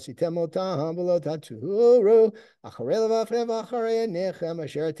Adonai v'lasitem otam v'lo taturu acharei levavchem v'acharei enechem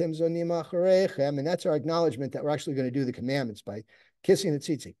asher atem zonim achareichem. And that's our acknowledgement that we're actually going to do the commandments by kissing the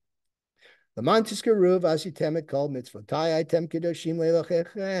tzitzit. The Mantiskaru Vasitem et Kol Mitzvotai Item Kedoshim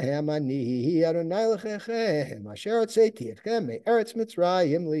Leilachechem Ani Adonai Lachechem Asher Otzeti Etchem Me'eretz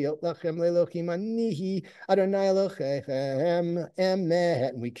Mitzrayim Liot Lachem Leilochim Ani Adonai Lachechem Emet.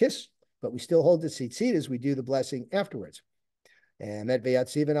 And we kiss, but we still hold the tzitzit as we do the blessing afterwards. Emet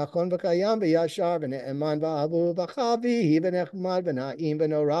v'yatziv v'nachon v'kayam v'yashar v'ne'eman v'avu v'chavi v'nechmad v'na'im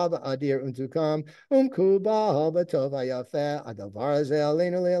v'nora v'adir untukam umkubal v'tov v'yafeh adavar hazeh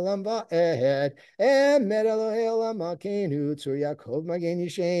aleinu le'elam v'ed Emet Elohei olam makenu tzur Yaakov magen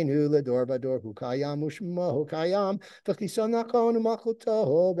yishenu l'dor v'dor hu kayam u'shmo hu kayam v'chison nachon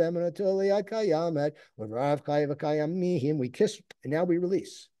u'malchuto v'emunato li'ad kayamet v'rav chay v'kayam mihim. We kiss, and now we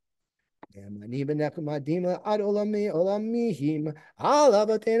release. Ani b'nechmadim ad olamihim al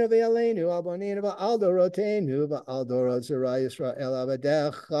avatenu v'yaleinu al bonenu v'al dorotenu v'al dorot zera Yisrael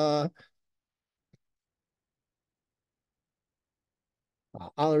avadecha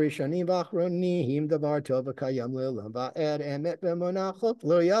al rishonim v'achronim davar tov v'kayam le'olam va'ed emet v'monachot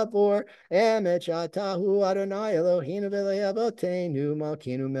lo yavor emet shatahu Adonai Eloheinu v'elei avotenu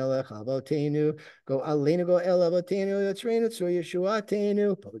malkinu melech avotenu go aleinu go el avotenu yotzreinu tzur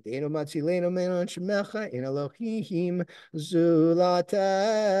yeshuatenu podenu matzilenu menon shemecha in Elohim zulatecha.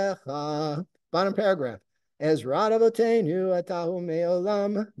 Bottom paragraph. Ezra avotenu atahu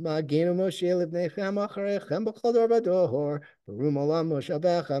me'olam maginu Moshe livnechem acharechem b'chol dor v'dor Barum olam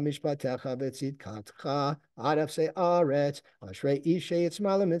moshavecha mishpatecha v'tzidkatcha adaf se'aretz ashrei ishe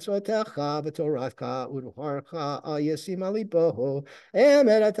yitzma mitzvotecha v'toratcha u'dvarcha al yesim aliboho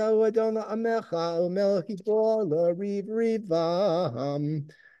emet atahu adon la'amecha u'melech yibor l'riv rivam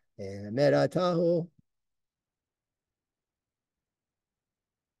emet atahu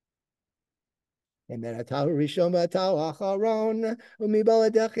Emeratahu Rishon Vatahu Acharon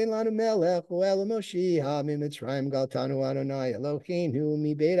Umibaladechin Lanu Melech Uel Moshiach Mitzrayim Galtanu Adonai Eloheinu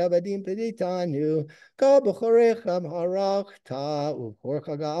Mibeit Avadim Peditanu Go B'chorecham Harachta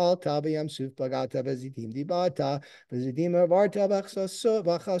U'chorcha Ga'alta V'yam Suf Bagata V'zidim Dibata V'zidim Avarta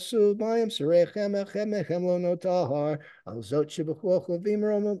V'chasu Mayim Serechem Echem Lo Notahar Al Zot Sheb'chuach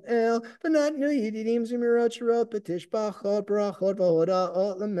V'imrom El V'natnu Yididim Zimirot Shirot B'tish Bachot Brachot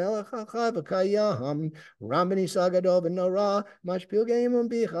V'hodaot L'melech Achai V'kayam Rambani Sagadol Nora, Mashpil Game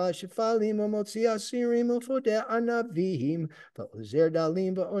Bicha, Shifalim, Motzi Asirim, Fode Anavihim, Uzer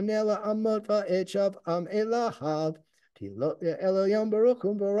Dalim, Onela Amot, Echav Am Elahav, Tilo Eloyam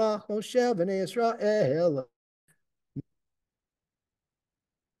Baruchum Barach, Moshe B'nei Israel.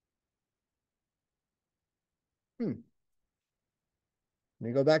 Let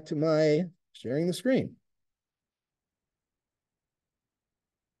me go back to my sharing the screen.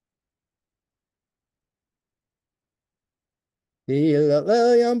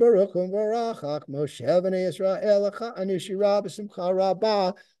 Yam Baruchum Barachach Moshe Bnei Yisrael Anushira B'Simcha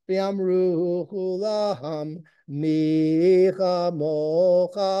Rabbah V'Amru Kulaham Micha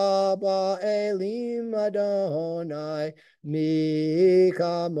Mocha Ba'elim Adonai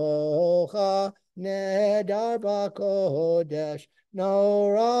Micha Mocha Nedar B'Kodesh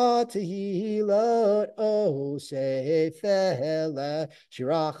Nora Tehilot O Sefele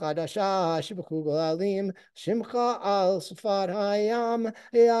Shira Chadasha Shibchu Alim Shimcha al Safat Hayam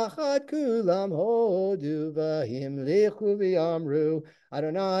Yachad Kulam Hodu Vahim Lichu V'Yamru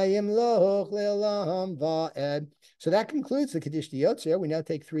Adonai Imloch Le'olam Va'ed. So that concludes the Kaddish Yotzer. We now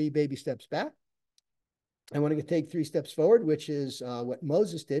take 3 baby steps back. I want to take 3 steps forward, which is what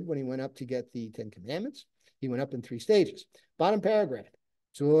Moses did when he went up to get the 10 Commandments. He went up in 3 stages. Bottom paragraph.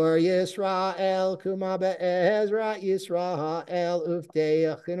 Tzur Yisrael kuma be'ezra Yisrael ufdei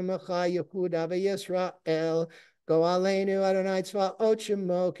achinamecha Yehuda ve'Yisrael go aleinu Adonai tzvaot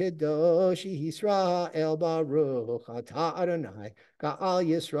shemo kadosh Yisrael baruch atah Adonai ga'al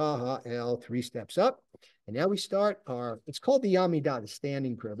Yisrael. 3 steps up. And now we start our, it's called the Yamidah, the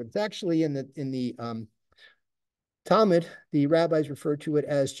standing prayer, but it's actually in the Talmud, the rabbis refer to it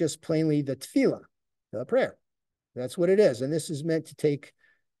as just plainly the tefillah, the prayer. That's what it is. And this is meant to take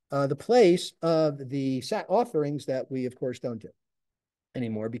the place of the offerings that we, of course, don't do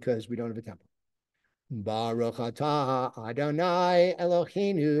anymore because we don't have a temple. Baruch atah Adonai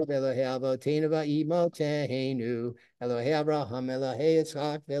Eloheinu Elohei Avoteinu va'imoteinu Elohei Abraham Elohei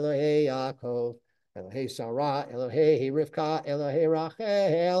Yitzchak Elohei Yaakov Elohei Sarah Elohei Rivka Elohei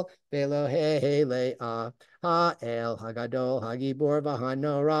Rachel Elohei Leah Ha'el Hagadol Hagibor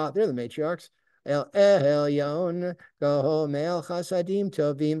v'Hanora. They're the matriarchs. El Elyon Gohomel Chasadim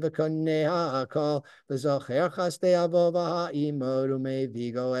Tovim v'Konei Ha'akol v'Zocher Chastei Avo v'Ha'imod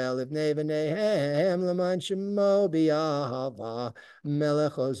U'Mevi Goel Livnei v'Nehem L'man Shemo B'Yahava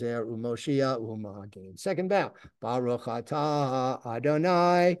Melech Ozer U'Moshia U'Magen. Second bow. Baruch atah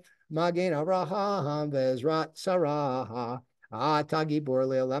Adonai Magen Avraham v'Ezrat Sarah Atagibor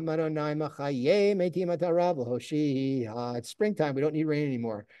Le'olam Adonai Machaye Metim Atarav L'Hoshi. It's springtime. We don't need rain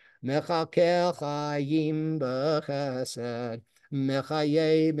anymore. Mechakel Chayim B'Chesed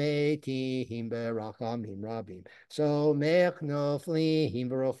Mechaye Metim B'Rachamim Rabim. So Mech Noflim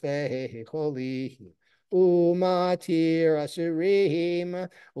V'Rofei Cholihim Umatir Asurim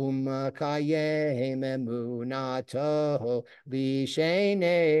Umakayem Emunato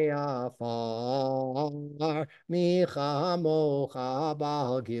B'Shenei Afar Micha Mocha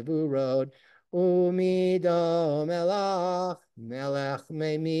Bal Givurod Umido Melach Melech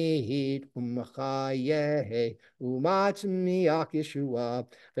Memit Umchaye Umatmiach Yeshua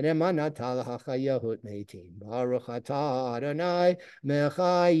V'nemanat Hachayahut Meitim Baruch atah Adonai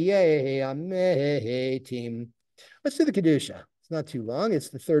Mechaye Ametim. Let's do the Kedusha. It's not too long. It's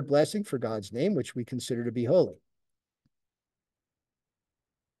the 3rd blessing for God's name, which we consider to be holy.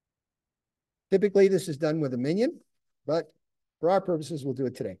 Typically, this is done with a minyan, but for our purposes, we'll do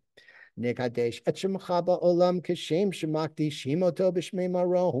it today. Nekadesh et shemcha ba'olam kashem shemakdishim oto b'shmei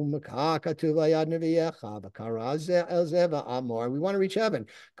marohum ka'katuv ayad neviyecha v'karazeh el zeva amor. We want to reach heaven.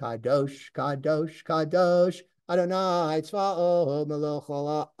 Kadosh, kadosh, kadosh. Adonai tzvaot meloch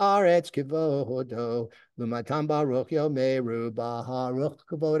ha'aretz kivodo. Lumatam baruch yomeru baruch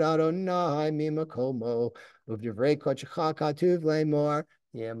kavod Adonai mimakomo. Uvdivrei kodshecha katuv le'mor.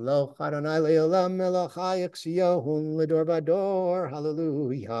 Yemloch Adonai le'olam melech hayaksiyohun l'dor vador.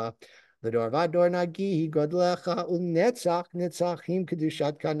 Hallelujah. L'dor vador nagi godlecha u'netzach netzachim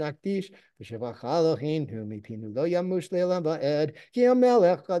kedushat kanakdish v'shevach Eloheinu mipinu lo yamush le'olam va'ed ki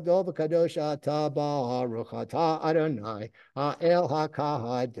hamelech gadol v'kadosh atah baruch atah Adonai ha'el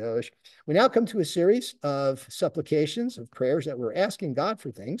ha'kadosh. We now come to a series of supplications, of prayers that we're asking God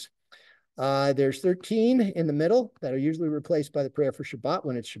for things. There's 13 in the middle that are usually replaced by the prayer for Shabbat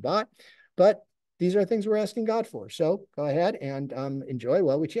when it's Shabbat, but these are things we're asking God for. So go ahead and enjoy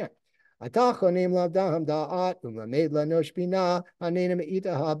while we chant. Atachonim lavdaham da'at umamed lanosh bina hanenim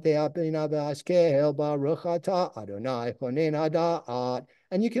itahab de'apina ba'askel baruch atah Adonai chonen hada'at.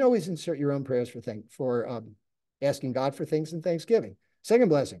 And you can always insert your own prayers for asking God for things in Thanksgiving. Second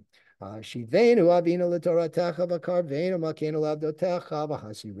blessing. Shivenu avinu l'toratecha v'karvenu makenu l'avdotecha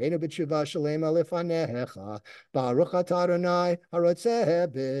v'hasirenu b'tshuva shalema lefanecha baruch atah Adonai harotzeh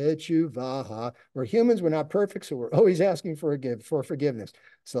b'tshuva. We're humans, we're not perfect, so we're always asking for forgiveness.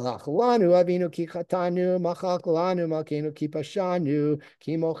 Salach lanu avinu ki chatanu machak lanu makenu ki pashanu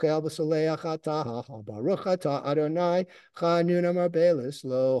ki mochel b'soleach atah baruch atah Adonai chanuna marbelis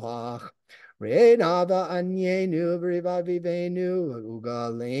lohach. Re'nava anyenu v'rivavivenu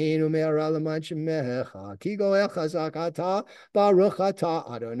ugalenu me'aralaman shemecha ki goel chazakata baruch ata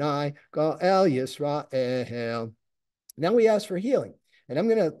Adonai goel Yisrael. Now we ask for healing. And I'm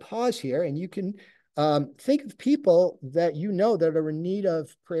going to pause here, and you can think of people that you know that are in need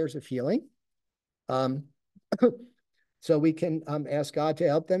of prayers of healing. So we can ask God to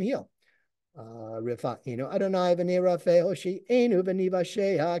help them heal. Rifa'inu Adonai v'nei hoshi enu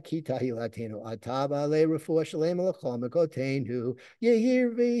v'nivashea kita hilatenu atava le refuah shalem l'chol mekotenu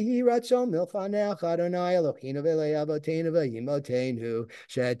yehir v'hi ratzon milfaneach Adonai Eloheinu v'lei avotenu v'yimotenu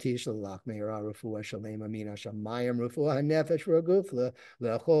shetish l'lach meira refuah shalem amina shamayim refuah hanefesh v'guf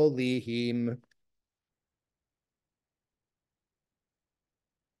l'cholihim.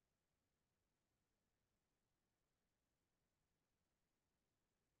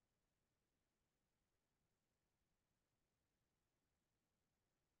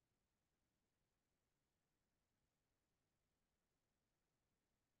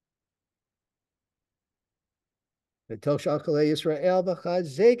 V'toshal chalei Yisrael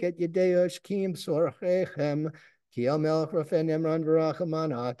v'chazeket yedeosh kim sorchechem ki el melech rafeh nemran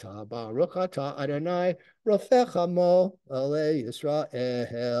v'rachaman ata baruch ata Adonai rafecha mo alei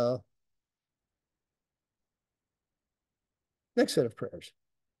Yisrael. Next set of prayers.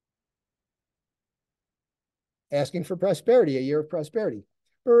 Asking for prosperity, a year of prosperity.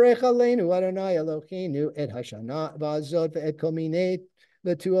 Berech aleinu Adonai Eloheinu et hashana v'azot v'et kol minei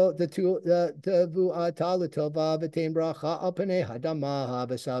the tevu'ata l'tova v'tein bracha al panei hadama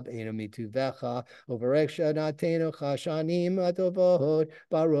v'sab'enu mituvecha u'varech shanatenu chashanim atovot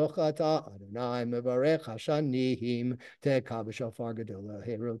baruch ata Adonai mevarech hashanim tekah b'shofar gadol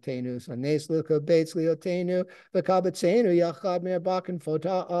herotenu sanes l'kabetz liotenu v'kabetzenu yachad me'bakin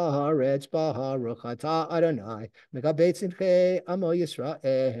fota haaretz baruch ata Adonai mekabetz imchei amo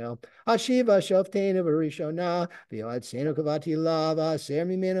Yisrael hashiva shoftenu v'rishona v'yoatzenu kavati lava Ser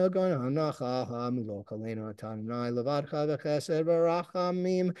mimeno gon hanacham lo kalenu atanai levadcha v'chesed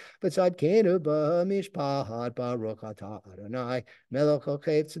v'rachamim v'tzadkenu b'mishpahat baruch ata Adonai melech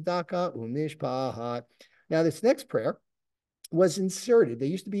ochef tzedakah u'mishpahat. Now this next prayer was inserted. There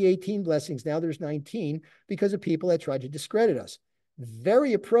used to be 18 blessings. Now there's 19 because of people that tried to discredit us.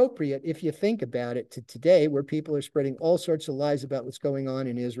 Very appropriate if you think about it to today, where people are spreading all sorts of lies about what's going on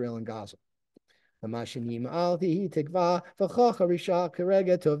in Israel and Gaza. Hamashinim alti tikva v'chol charisha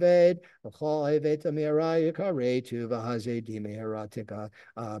kerega toved v'chol evet amirai karetu v'hazedi meheratika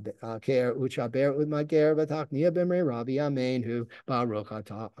ker uchaber udmager v'taknia b'mrei Rabbi Amenhu baruch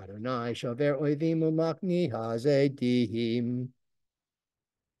ata Adonai shaver oivim u'makni hazedihim.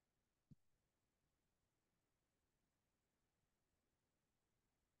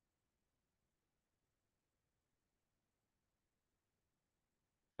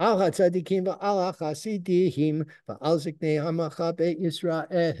 Al hatzadikim v'al chasidihim v'al ziknei hamacha beit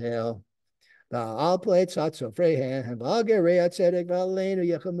Yisrael. Al plates at sofrehan, and Balgaria tzedek valenu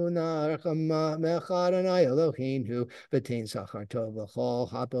yechamuna archama mechad anay Eloheinu v'tein sachar tov v'chol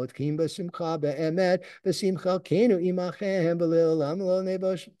hapot kim b'simcha be'emet v'simcha kenu imachem b'lilam lo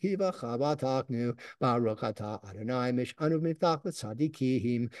nebosh kivacha v'ataknu baruch ata Adonai mishanu v'miftach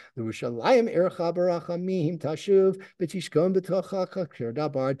v'tzadikihim l'Yerushalayim ercha b'rachamim tashuv v'tishkon b'tocha kakir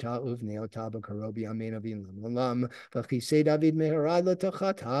dabar ta'uv neota b'karobi amen avim lam lam v'chisei David meherad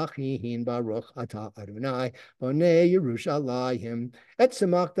l'tocha tachihin baruch Ata Adonai Bonei Yerushalayim Et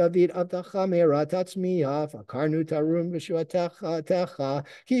Tzemach David Avtacha Merat Atzmiach Akarnu Tarum V'Shuatecha Techa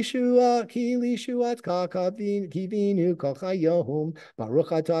Kishua Kili Shuat Kaka Kivinu Kol Chayom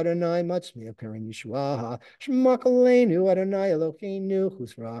Baruch Ata Adonai Matzmiach Karen Yishuaha Shmak Aleinu Adonai Eloheinu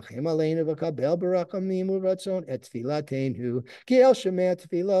Chusrachem Aleinu V'Kabel Barachamim Uratzon Et Tfilatenu Ki El Shemei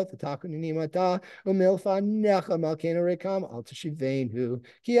Tfilot V'Takunim Ata Umilfa Necha Malkenu Rekam Al Teshivenu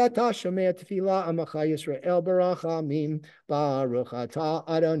Ki Ata Shemei Tfilah Amacha Yisrael Barachamim Baruch Ata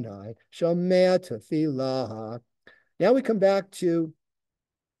Adonai Shomea Tefillah. Now we come back to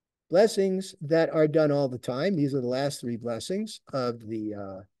blessings that are done all the time. These are the last three blessings of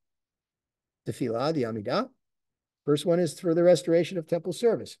the Tefillah, the Amidah. First one is for the restoration of temple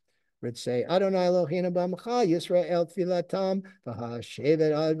service. Say Adonai Eloheinu b'amcha Yisrael tfilatam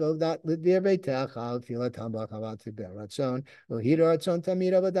v'hashevet avodat l'dir beitecha tfilatam b'chavat beratzon v'hidor ratzon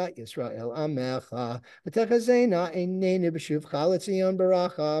tamid avodat Yisrael amecha v'techazena einenu b'shuvcha l'tzion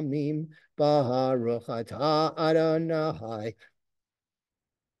barachamim baruch ata Adonai.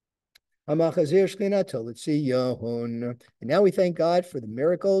 And now we thank God for the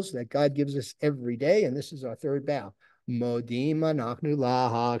miracles that God gives us every day, and this is our third bow. Modim anachnu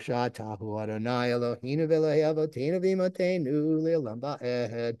lahak shatahu Adonai Eloheinu v'Elokei avoteinu v'imotenu le'olam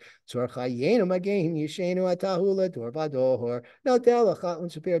va'ed. Tzor chayenu magen yishenu atahu ledor v'ador. Nodel lecha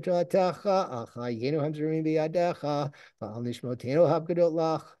unsupir to'atecha achayenu hamzerim b'yadecha. V'al nishmotenu habgadot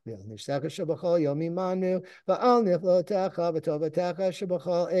lach. V'al nishsecha shabachol yom imanu. V'al niflotecha v'tovatecha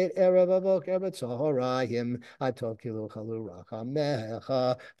shabachol et erev avoker b'tzohorayim. Atov kilu chalu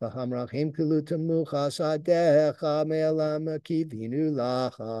rachamecha. V'hamrachim kilu temucha sadecha me'elam kivinu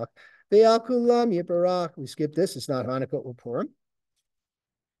lachach. V'yakulam yiparach. We skip this. It's not Hanukkah or Purim.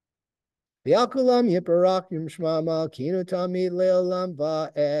 V'yakulam yiparach yimshma malkinu tamid le'olam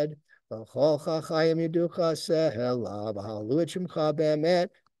va'ed. V'chol chachayim yiducha sehela. V'halu et shemcha be'emet.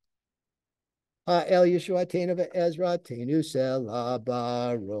 El Yeshuatenu ve'ezratenu sela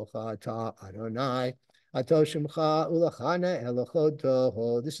baruch atah Adonai ato shemcha ulachana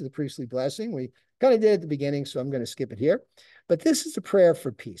elochodoho. This is the priestly blessing. We kind of did at the beginning, so I'm going to skip it here. But this is a prayer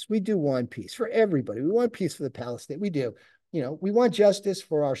for peace. We do want peace for everybody. We want peace for the Palestinians. We do. You know, we want justice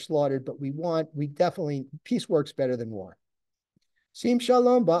for our slaughtered, but we definitely, peace works better than war. Sim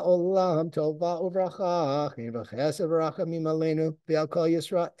shalom ba'olam tova uvracha chin v'chesed v'rachamim aleinu v'al kol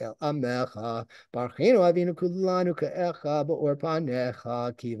Yisrael amecha barchinu avinu kulanu ka'echa ba'or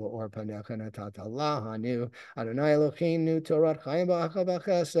panecha ki ba'or panecha natata lahanu Adonai Eloheinu Torat chayim v'acha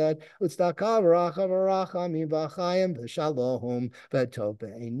v'chesed utzedakah v'racha v'rachamim v'chayim v'shalom v'tov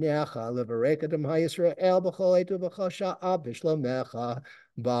be'einecha levarek adam ha'Yisrael b'chol etu v'chol sha'ah b'shlomecha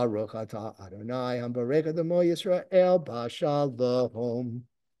Baruch atah Adonai hambarek adamo Yisrael b'shalom.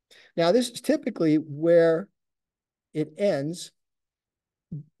 Now, this is typically where it ends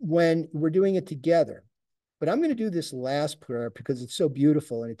when we're doing it together. But I'm going to do this last prayer because it's so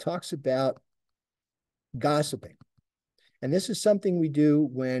beautiful and it talks about gossiping. And this is something we do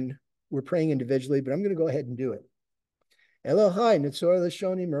when we're praying individually, but I'm going to go ahead and do it. Elohai nitzor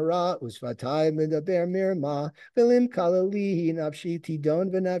l'shoni mara usvatai medaber mirma v'lim kalalihi nafshi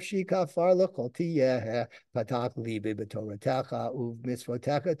tidon v'nafshi kafar l'chol tiyeh patach libi b'toratecha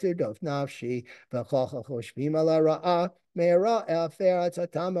u'v'mitzvotecha tirdof nafshi v'chocha choshvim ala ra'ah me'ara e'afer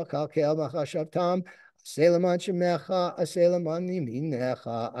atzatam v'kalkel machashavtam Aselaman shemecha, aselaman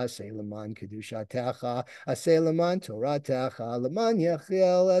yiminecha, aselaman kedushatecha, aselaman toratecha, laman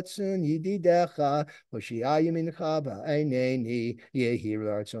yechiel etzun yididecha, hoshia yimincha ba'eineni, yehiru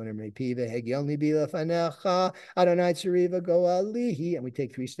artzonim repi v'hegel nibi lefanecha, Adonai tziriva go alihi, and we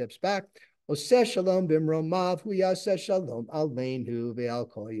take 3 steps back. Oseh shalom bimromav, hu yaseh shalom aleinu ve'al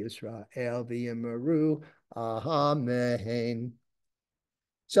kol Yisrael v'yimaru, amen.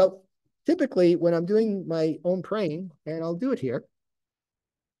 So, typically, when I'm doing my own praying, and I'll do it here,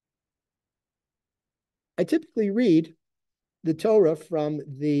 I typically read the Torah from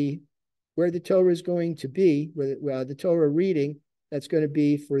where the Torah is going to be, where the Torah reading that's going to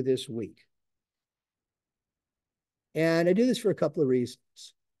be for this week. And I do this for a couple of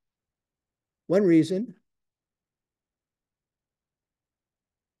reasons. One reason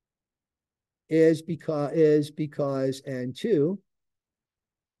is because, and two,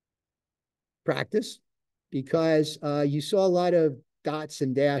 practice, because you saw a lot of dots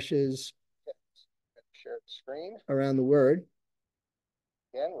and dashes share the screen around the word.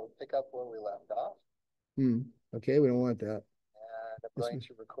 Again, we'll pick up where we left off. Okay, we don't want that. And I'm going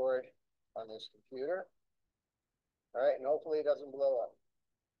to record on this computer. All right, and hopefully it doesn't blow up.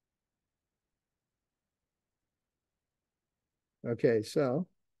 Okay, so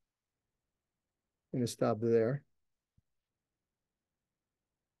I'm going to stop there.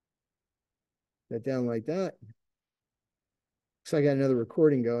 That down like that. So I got another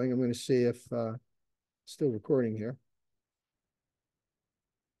recording going. I'm going to see if still recording here.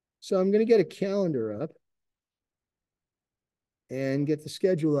 So I'm going to get a calendar up and get the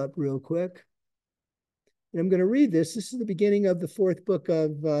schedule up real quick. And I'm going to read this. This is the beginning of the 4th book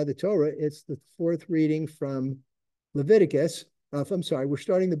of the Torah. It's the 4th reading from Leviticus. I'm sorry, we're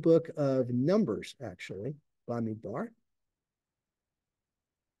starting the book of Numbers, actually, Bamidbar.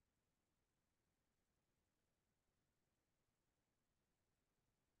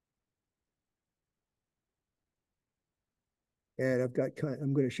 And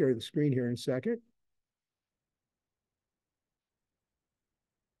I'm going to share the screen here in a second.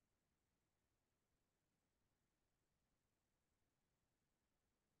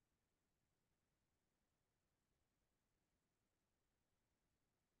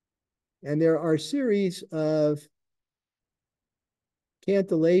 And there are a series of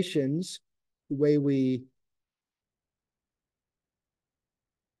cantillations, the way we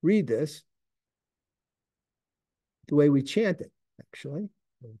read this, the way we chant it, actually.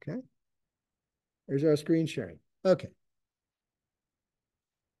 Okay. There's our screen sharing. Okay.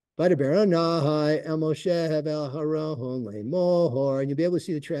 And you'll be able to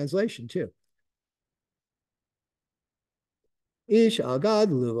see the translation too. Ish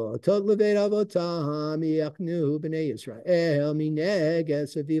agadlu tot levet avotam yachnu b'nei Yisrael mineged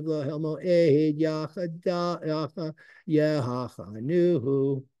saviv lahel moed yachada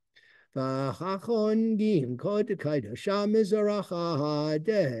yehachanu. V'chachon gim kod kaida sham mizaracha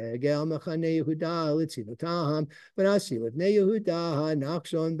degel machane Yehuda litzivotam v'nasi livnei Yehuda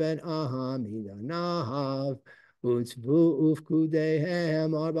Nachshon ben Aham idanav utzvu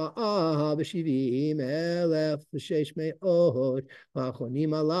ufkudehem arba'ah v'shivim elef v'shesh me'od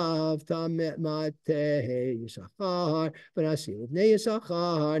v'achonim alav tamet mateh Yisachar v'nasi livnei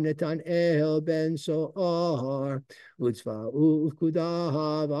Yisachar Netanel ben Soar Utzva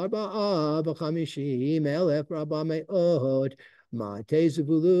ufkudav arba'ah v'chamishim elef rabba me'od Mate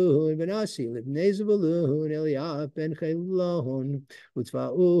Zebulun v'nasi libnei Zebulun Eliab ben Chelon Utzva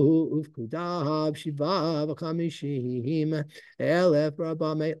ufkudav shiva v'chamishim elef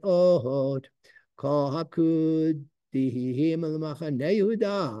rabba me'od Kol hapkud Dihim l'machane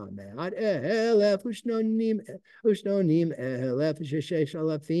Yehuda me'at elef ushnonim elef sheshesh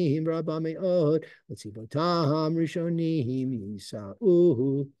alafim rabba me'od l'tzivotam rishonim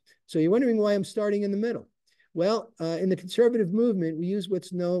yisa'uhu. So you're wondering why I'm starting in the middle. Well, in the conservative movement, we use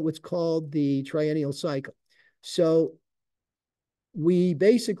what's called the triennial cycle. So we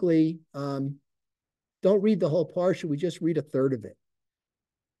basically don't read the whole parsha, we just read a third of it.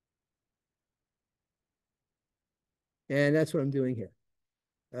 And that's what I'm doing here.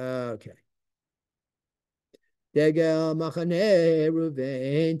 Okay. Degel machane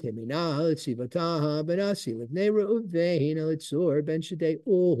Ruvain teminah tzivotah benasi livnei Ruvain elitzur ben shadei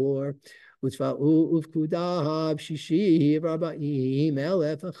or utzva'u ufkudav shishi raba'im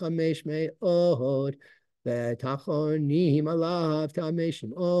elef chamesh me'od v'tachonim alav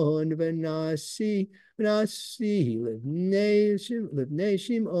tameshim on v'nasi livnei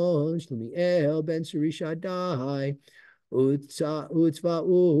Shimon shlumiel ben Surishadai Utzva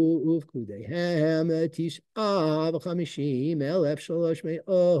ufkudehem tis'a v'chamishim elef shalosh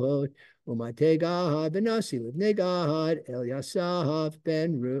me'od u'matega v'nasi livnei Gad El Yasaf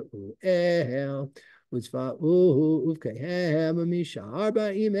ben Ru'el Utzva ufkehem misha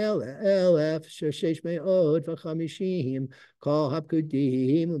arba'im elef sheshesh me'od v'chamishim kol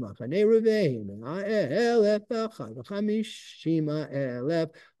hapkudim u'machane Ruvain elef v'chamishim elef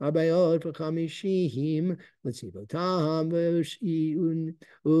arba'ot v'chamishim l'tzivotam v'shi'un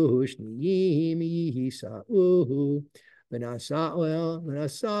u'shniyim yisa'uhu v'nasa'u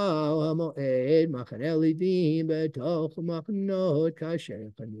ha'mo'ed machane Levim b'toch machnot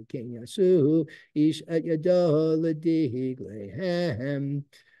kasher chanuken yasu ish et yado l'digleihem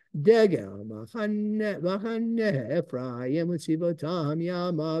Degel machane Ephraim l'tzivotam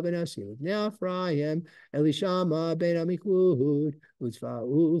yama v'nasi l'bnei Ephraim Elishama ben Amikud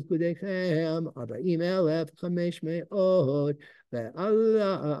utzva'u ufkudechem arba'im elef chamesh me'od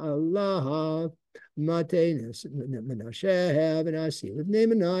ve'allah Mate Menashe v'nasi l'bnei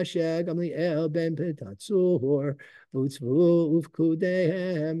Menashe Gamliel ben Petatzur utzvu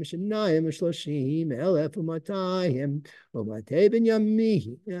ufkudehem shenayim shloshim elef u'matayim u'matei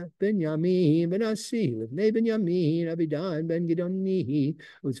Benyamin v'nasi l'bnei Benyamin Abidan ben Gidoni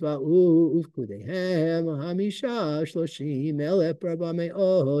utzva'u ufkudehem hamisha shloshim elef rabba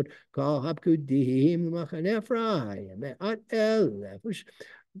me'od kol hapkudim l'machane Ephraim me'at elef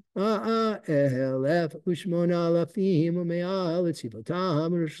elef u'shmona alafim u'me'al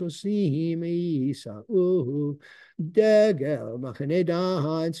l'tzivotam u'shlosim yisa'uhu Degel machane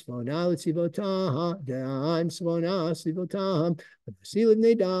Dan tzvona l'tzivotam Dan tzvona l'tzivotam v'nasi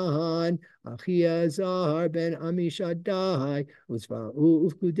l'bnei Dan Achiazar ben Amishadai utzva'u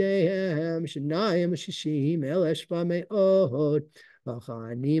ufkudehem shenayim shishim elef shva me'od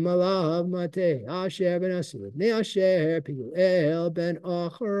V'chanim alav matei Asher ben Asir b'nei Asher Piguel ben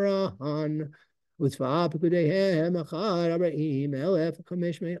Achran Utzva pekudehem achar arba'im elef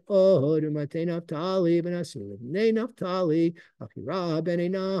chamesh me'od u'matei Naftali ben Asir b'nei Naftali Achira ben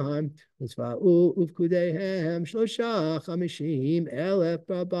Enan Utzva ufkudehem shlosha chamishim elef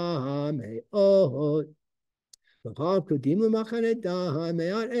rabba me'od V'chal kudim l'machane Dan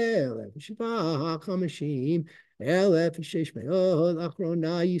me'at elef shva chamishim elef shesh me'od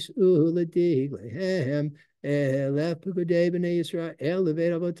achrona yis'u l'digleihem elef pekudei b'nei Yisrael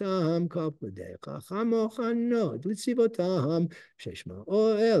levet avotam kol pekudei chacham ochanot l'tzivotam shesh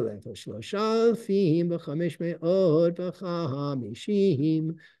me'od elef shlosha alfim v'chamesh me'od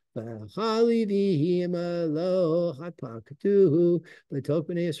v'chamishim V'chali v'him alo chapaktuhu v'tok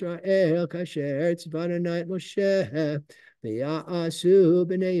b'nei Yisrael kasher tzivana night Moshe v'ya'asu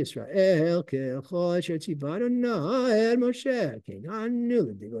b'nei Yisrael k'chol asher tzivana night Moshe k'nanu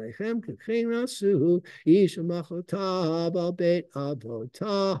l'diglechem k'chein rasu ish machotav al beit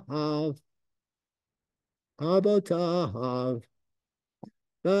avotav abotav.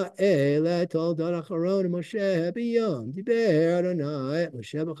 Va'ele tol dar acharon Moshe biyom diber Adonai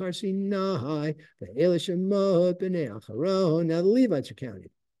Moshe b'char Sinai va'ele shemot b'nei acharon. Now the Levites are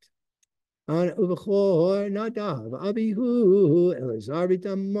counted. On Uvachor Nadav Abihu Elazar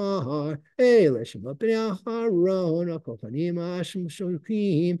b'Tamar Ele shemot b'nei acharon akochanim Hashem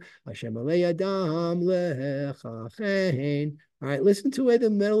shokim Hashem alei adam lechachen. All right, listen to where the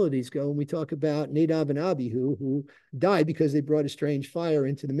melodies go when we talk about Nadav and Abihu, who died because they brought a strange fire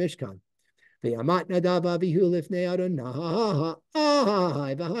into the Mishkan. Ve'amat Nadav Abihu lifnei Adonai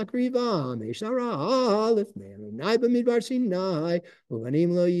v'hakriva meishara lifnei Adonai b'midbar Sinai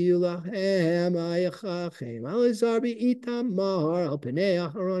u'anim lo yiyu lachem ayachachem alazar b'itamar al pnei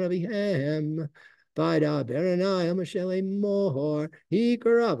acharon avihem. Vayda Beranai Moshe Lemor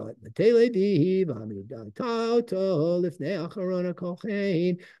Hikaravat Matelevi Vamidai Tauto Lifnei Acharona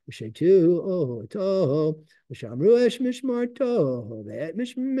Kochain Moshetu Oto Shamru Esh Mishmarto Vet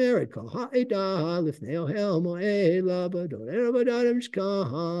Mishmerit Kol Ha'eda Lifnei Ohel Moed Labador Erabadar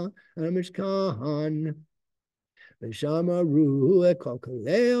Mishkan V'shamaru ekol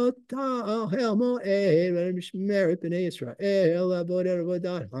kalei ohel moed v'mishmeret b'nei Yisrael avodat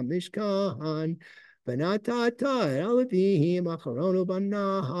avodat hamishkan v'natata el levihim acharonu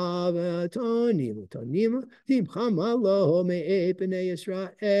banav v'tonim v'tonim timcham alo me'et b'nei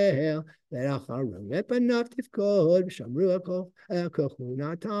Yisrael v'acharon et banav tifkod v'shamru ekol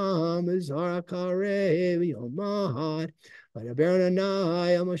kochunatam v'zar akarei v'yomad. V'daber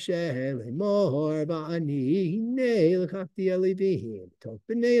Adonai el Moshe lemor v'ani hinei l'chakti elivim tok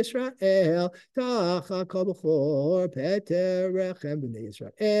b'nei Yisrael tacha kol b'chor peter rechem b'nei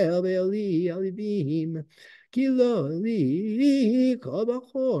Yisrael ve'eli elivim ki lo li kol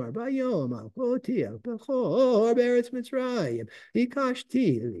b'chor b'yom al kotiach b'chor be'eretz Mitzrayim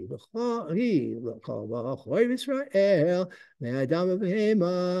hikashti li b'chor kol b'chor b'Yisrael me'adam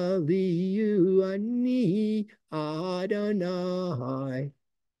v'hema liyu ani Adonai.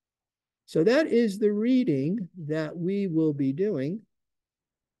 So that is the reading that we will be doing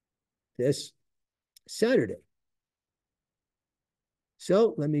this Saturday.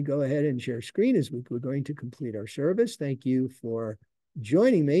 So let me go ahead and share screen as we're going to complete our service. Thank you for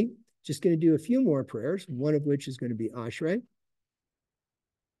joining me. Just going to do a few more prayers, one of which is going to be Ashrei.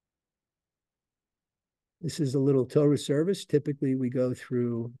 This is a little Torah service. Typically, we go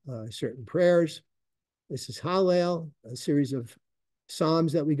through certain prayers. This is Hallel, a series of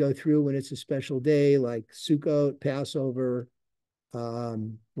Psalms that we go through when it's a special day, like Sukkot, Passover,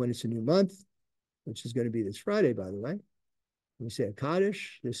 when it's a new month, which is going to be this Friday, by the way. When we say a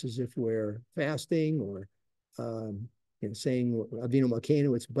Kaddish, this is if we're fasting or saying Avinu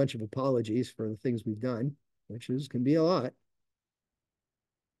Malkeinu. It's a bunch of apologies for the things we've done, which can be a lot.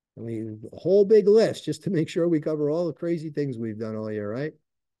 I mean, a whole big list just to make sure we cover all the crazy things we've done all year, right?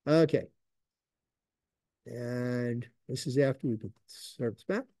 Okay. And this is after we put the service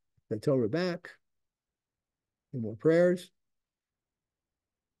back, the Torah back, and more prayers.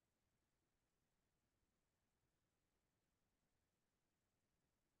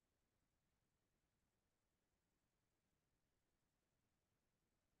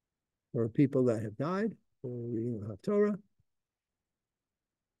 For people that have died, we're reading the Torah.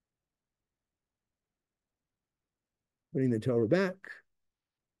 Putting the Torah back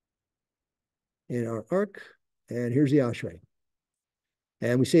in our ark, and here's the Ashrei.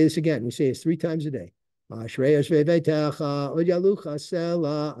 And we say this again. We say this 3 times a day. Ashrei Ashrei Veitecha Od Yalucha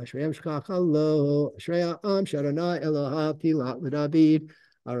Sela Ashrei Amshkacha Lo Ashrei Am Sharonai Elohav Tilat LeDavid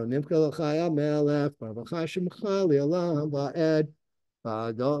Aronim Kelachai Amelech Baruch Shemcha Leolam Va'ed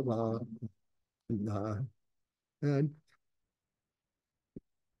Va'adot and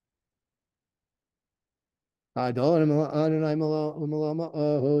Adonai Malama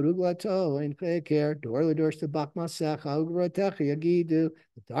Ruglato and Kekir, Dorla Dorsta Bakmasach, Augratecha Yagidu,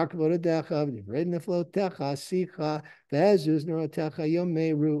 the dark Vodadecha, the Redna Flotecha, Sicha, Vezus Neurotecha,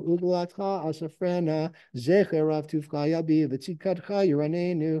 Yomeru, Uglatcha, Asafrena, Zecher of Tufkayabi, Vitsikatcha,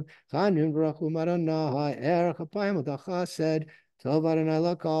 Uranenu, Hanun Brachu Maranaha, Erachapayim said,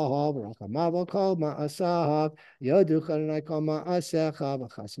 Tovaranai Lakahal, Rakamaval called Ma'asahav, Yoduchanai called Ma'asecha,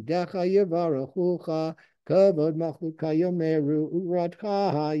 Vachasidecha, Yavaruchucha. Kavod Malchut Kayomeru,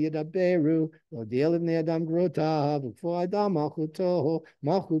 Uratcha Yedaberu, Odil Ibn Adam Grota, V'Kvo Adam Malchuto,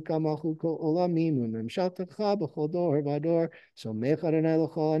 Malchut Kamalchut Kol Olamim, Umemshaltecha B'Chol Dor Vador, So Mechad Adonai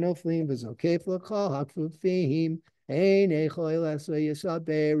L'Chol Anoflim, V'Zokef L'Chol HaKfufim, Ein Echol Elasa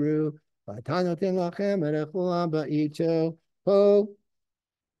Yisaberu, V'Tanotin Lachem Erech Olam Ba'ito, Ho,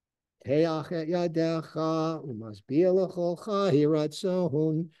 Teach Et Yadecha, Umasbia L'Cholcha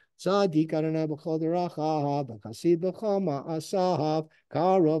Hiratzon, Tzadik Adonai B'Chol Derachav, B'Chasid B'Chol Ma'asav,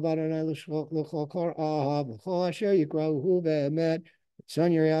 Karov Adonai L'Chol Korav, B'Chol Asher Yikrahu Ve'emet,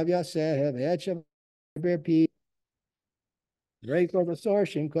 Tzon Yerav Yaseh, Ve'etchav Berpi, Break over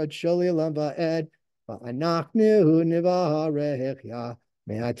Sorshin, Kod Sholi Elam Va'ed, Va'anachnu Nivarech Ya,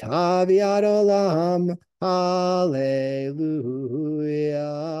 Me'atav Yad Olam, Hallelujah.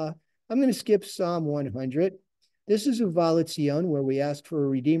 I'm going to skip Psalm 100. This is Uvalet Zion, where we ask for a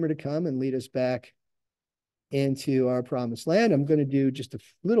Redeemer to come and lead us back into our promised land. I'm going to do just a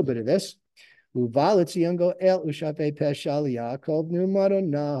little bit of this. Uvalet Zion go el ushafe peshal Yaakov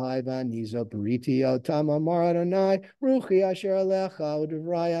numadonai vanizo bariti otam amar Adonai ruchi asher alecha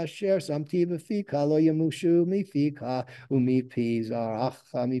udivrai asher samti b'fika lo yamushu mifika umipi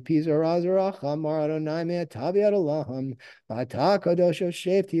zaracha mipi zarazaracha amar Adonai me'atavi adolaham v'ata kadosh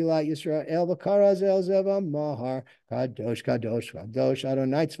shefti la Yisrael v'karaz zeva mahar kadosh kadosh kadosh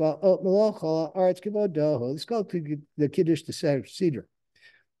Adonai tzvaot melocha aretz kivodoho. Let's go to the Kiddush the Seder,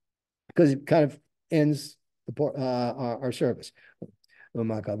 because it kind of ends our service. And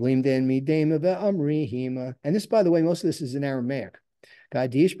this, by the way, most of this is in Aramaic.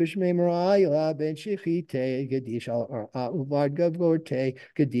 Kadish b'shmei Merayla ben Shechite, Kadish uvad gavgorte,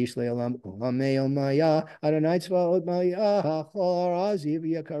 Kadish le'olam ulamei omaya, Adonai tzvaot maya, Chol araziv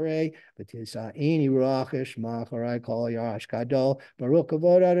yakare, B'tisa'ini ruach eshmacharai kol yarash kadol, Baruch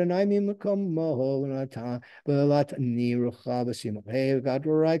kavod Adonai mimakom moho l'natan, B'latani rucha b'simachei,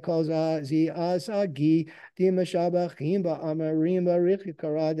 Gadvarai kol zi asagi, Dimashabachim ba'amarim b'rich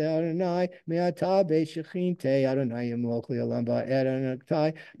yikarad Adonai, Me'ata b'shechinte, Adonai yimloch le'olam ba'ed,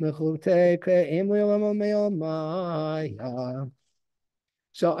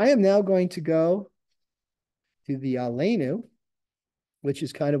 so I am now going to go to the Aleinu, which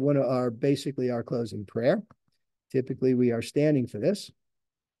is kind of one of our, basically our closing prayer. Typically we are standing for this.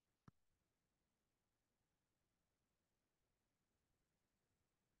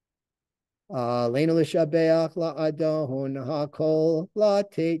 Aleinu l'shabeach la'adon ha'kol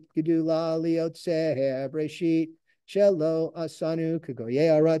la'tet gedula li'otzeh breshit Shelo asanu kagoye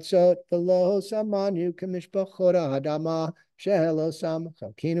aratzot v'lo samanu kamishpachot ha'adama shelo sam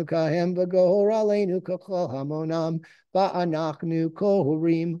chalkinu kahem v'gohor aleinu kachol hamonam va'anachnu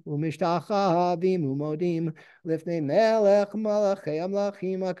kohorim u'mishtachavim u'modim lifnei melech malachei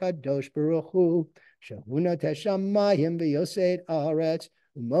amlachim hakadosh baruch hu shehuna teshamayim v'yosed aretz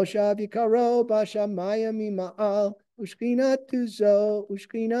u'moshav yikaro b'shamayim ima'al u'shkinatu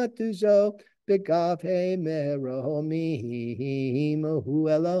zo B'gav he meromim hu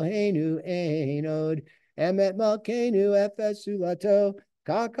Eloheinu einod emet malkeinu efes ulato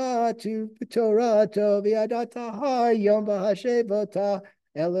kakatu v'torato v'yadata hayom v'hashevota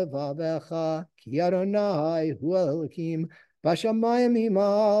elevavecha ki Adonai hu Elokim b'shamayim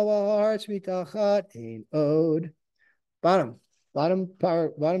imal v'haaretz mitachat ein od. Bottom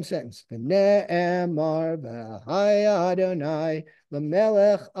sentence. V'ne'emar v'hai Adonai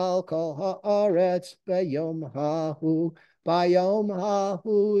l'melech al kol ha'aretz b'yom hahu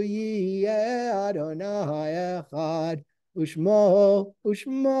yiyeh Adonai echad ushmo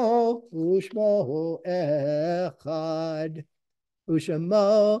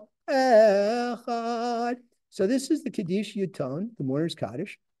echad. So this is the Kaddish Yuton, the mourner's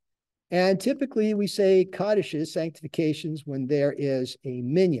Kaddish. And typically we say Kaddishes, sanctifications, when there is a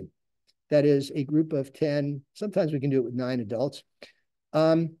minyan. That is a group of 10. Sometimes we can do it with 9 adults.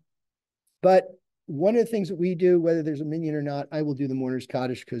 But one of the things that we do, whether there's a minyan or not, I will do the mourner's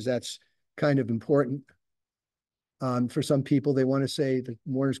Kaddish because that's kind of important. For some people, they want to say the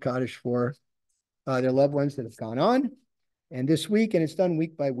mourner's Kaddish for their loved ones that have gone on. And this week, and it's done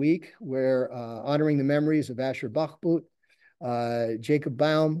week by week, we're honoring the memories of Asher Bachbut, Jacob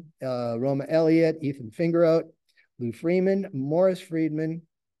Baum, Roma Elliott, Ethan Fingerout, Lou Freeman, Morris Friedman,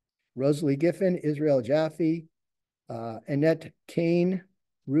 Rosalie Giffen, Israel Jaffe, Annette Kane,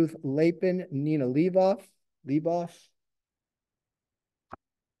 Ruth Lapin, Nina Leboff,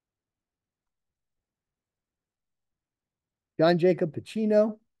 John Jacob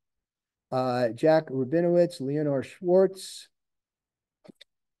Pacino, Jack Rabinowitz, Leonore Schwartz.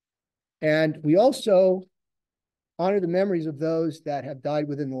 And we also honor the memories of those that have died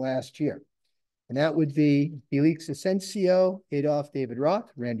within the last year. And that would be Felix Asensio, Adolph David Roth,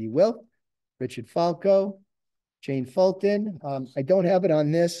 Randy Wilk, Richard Falco, Jane Fulton. I don't have it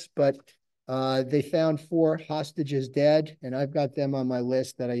on this, but they found 4 hostages dead, and I've got them on my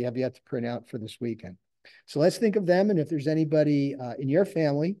list that I have yet to print out for this weekend. So let's think of them, and if there's anybody in your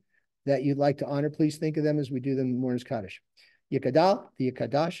family that you'd like to honor, please think of them as we do them in Mourner's Kaddish. Yikadal, the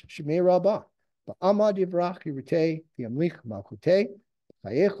Yikadash, Shemei Rabbah, Ba'amad Yivrach Yirutei, the Amlich Malchutei,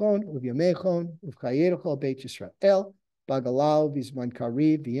 Chayechon, Uvyamechon, Uvchayerecho Beit Yisrael, Bagalal, Vizman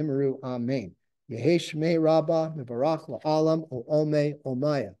Kariv, V'Yimeru, Amen. Yehi Shemei Rabbah, Mevarach La'alam, O'Ome,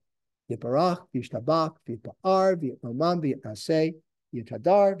 Omaya. Yiparach, V'Yishtabach, V'Yipa'ar, V'Yitnomam, V'Yitnaseh,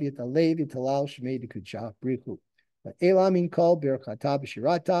 V'Yitadar, V'Yitalei, V'Yitalal, Shemei D'Kudshah, Brichu. V'Elamin Kol, Birchata,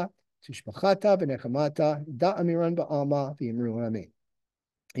 B'Shirata, Tishbachata, V'Nechamata, Da'amiran Ba'alma, V'Yimru, Amen.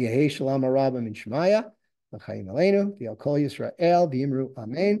 Yehi Shalom Arabah Min Shemaya, L'chaim Aleinu, V'Yal Kol Yisrael, V'Yimru,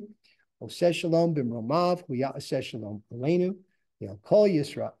 Amen. Oseh Shalom B'Mromav, V'Ya'aseh Shalom Aleinu, V'Yal Kol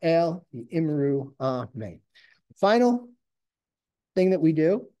Yisrael, V'Yimru, Amen. Final thing that we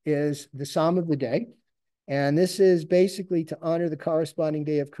do is the Psalm of the Day. And this is basically to honor the corresponding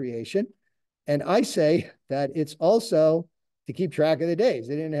day of creation. And I say that it's also to keep track of the days.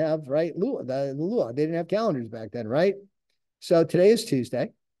 They didn't have, right, the Lua. They didn't have calendars back then, right? So today is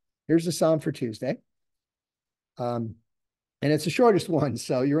Tuesday. Here's the Psalm for Tuesday. And it's the shortest one,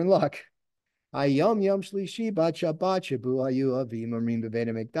 so you're in luck. Ayom Yom Shlishi Bat Shabbat Shabu Hayu Avim Amrim B'Beit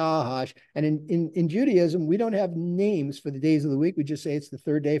HaMikdash. And in Judaism, we don't have names for the days of the week. We just say it's the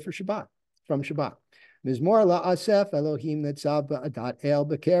 3rd day for Shabbat, from Shabbat. Mizmor la'asef Elohim netzav ba'adat el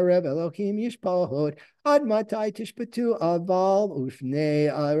b'kerev Elohim yishpahod ad matai tishpatu aval ufnei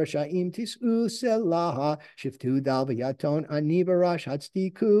rashaim tis'u selaha shiftu dal v'yaton ani barash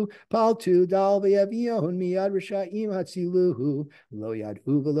hatzdiku paltu dal v'yavion miyad rashaim hatziluhu lo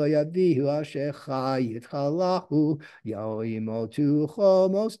yad'u v'lo yavihu ashecha yitchalahu yoimotu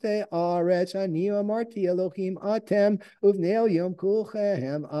chomoste aretz ani amarti Elohim atem uvnei yom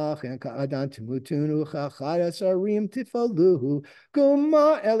kulchem achen ka'adan temutunu Chachasarim tifaluhu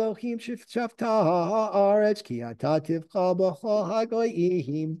Guma Elohim shifta haaretz ki ata tivcha b'chol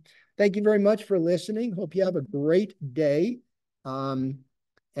hagoyim. Thank you very much for listening. Hope you have a great day. And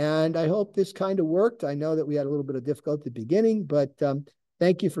I hope this kind of worked. I know that we had a little bit of difficulty at the beginning, but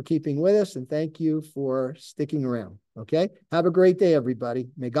thank you for keeping with us and thank you for sticking around. Okay? Have a great day, everybody.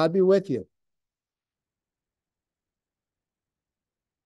 May God be with you.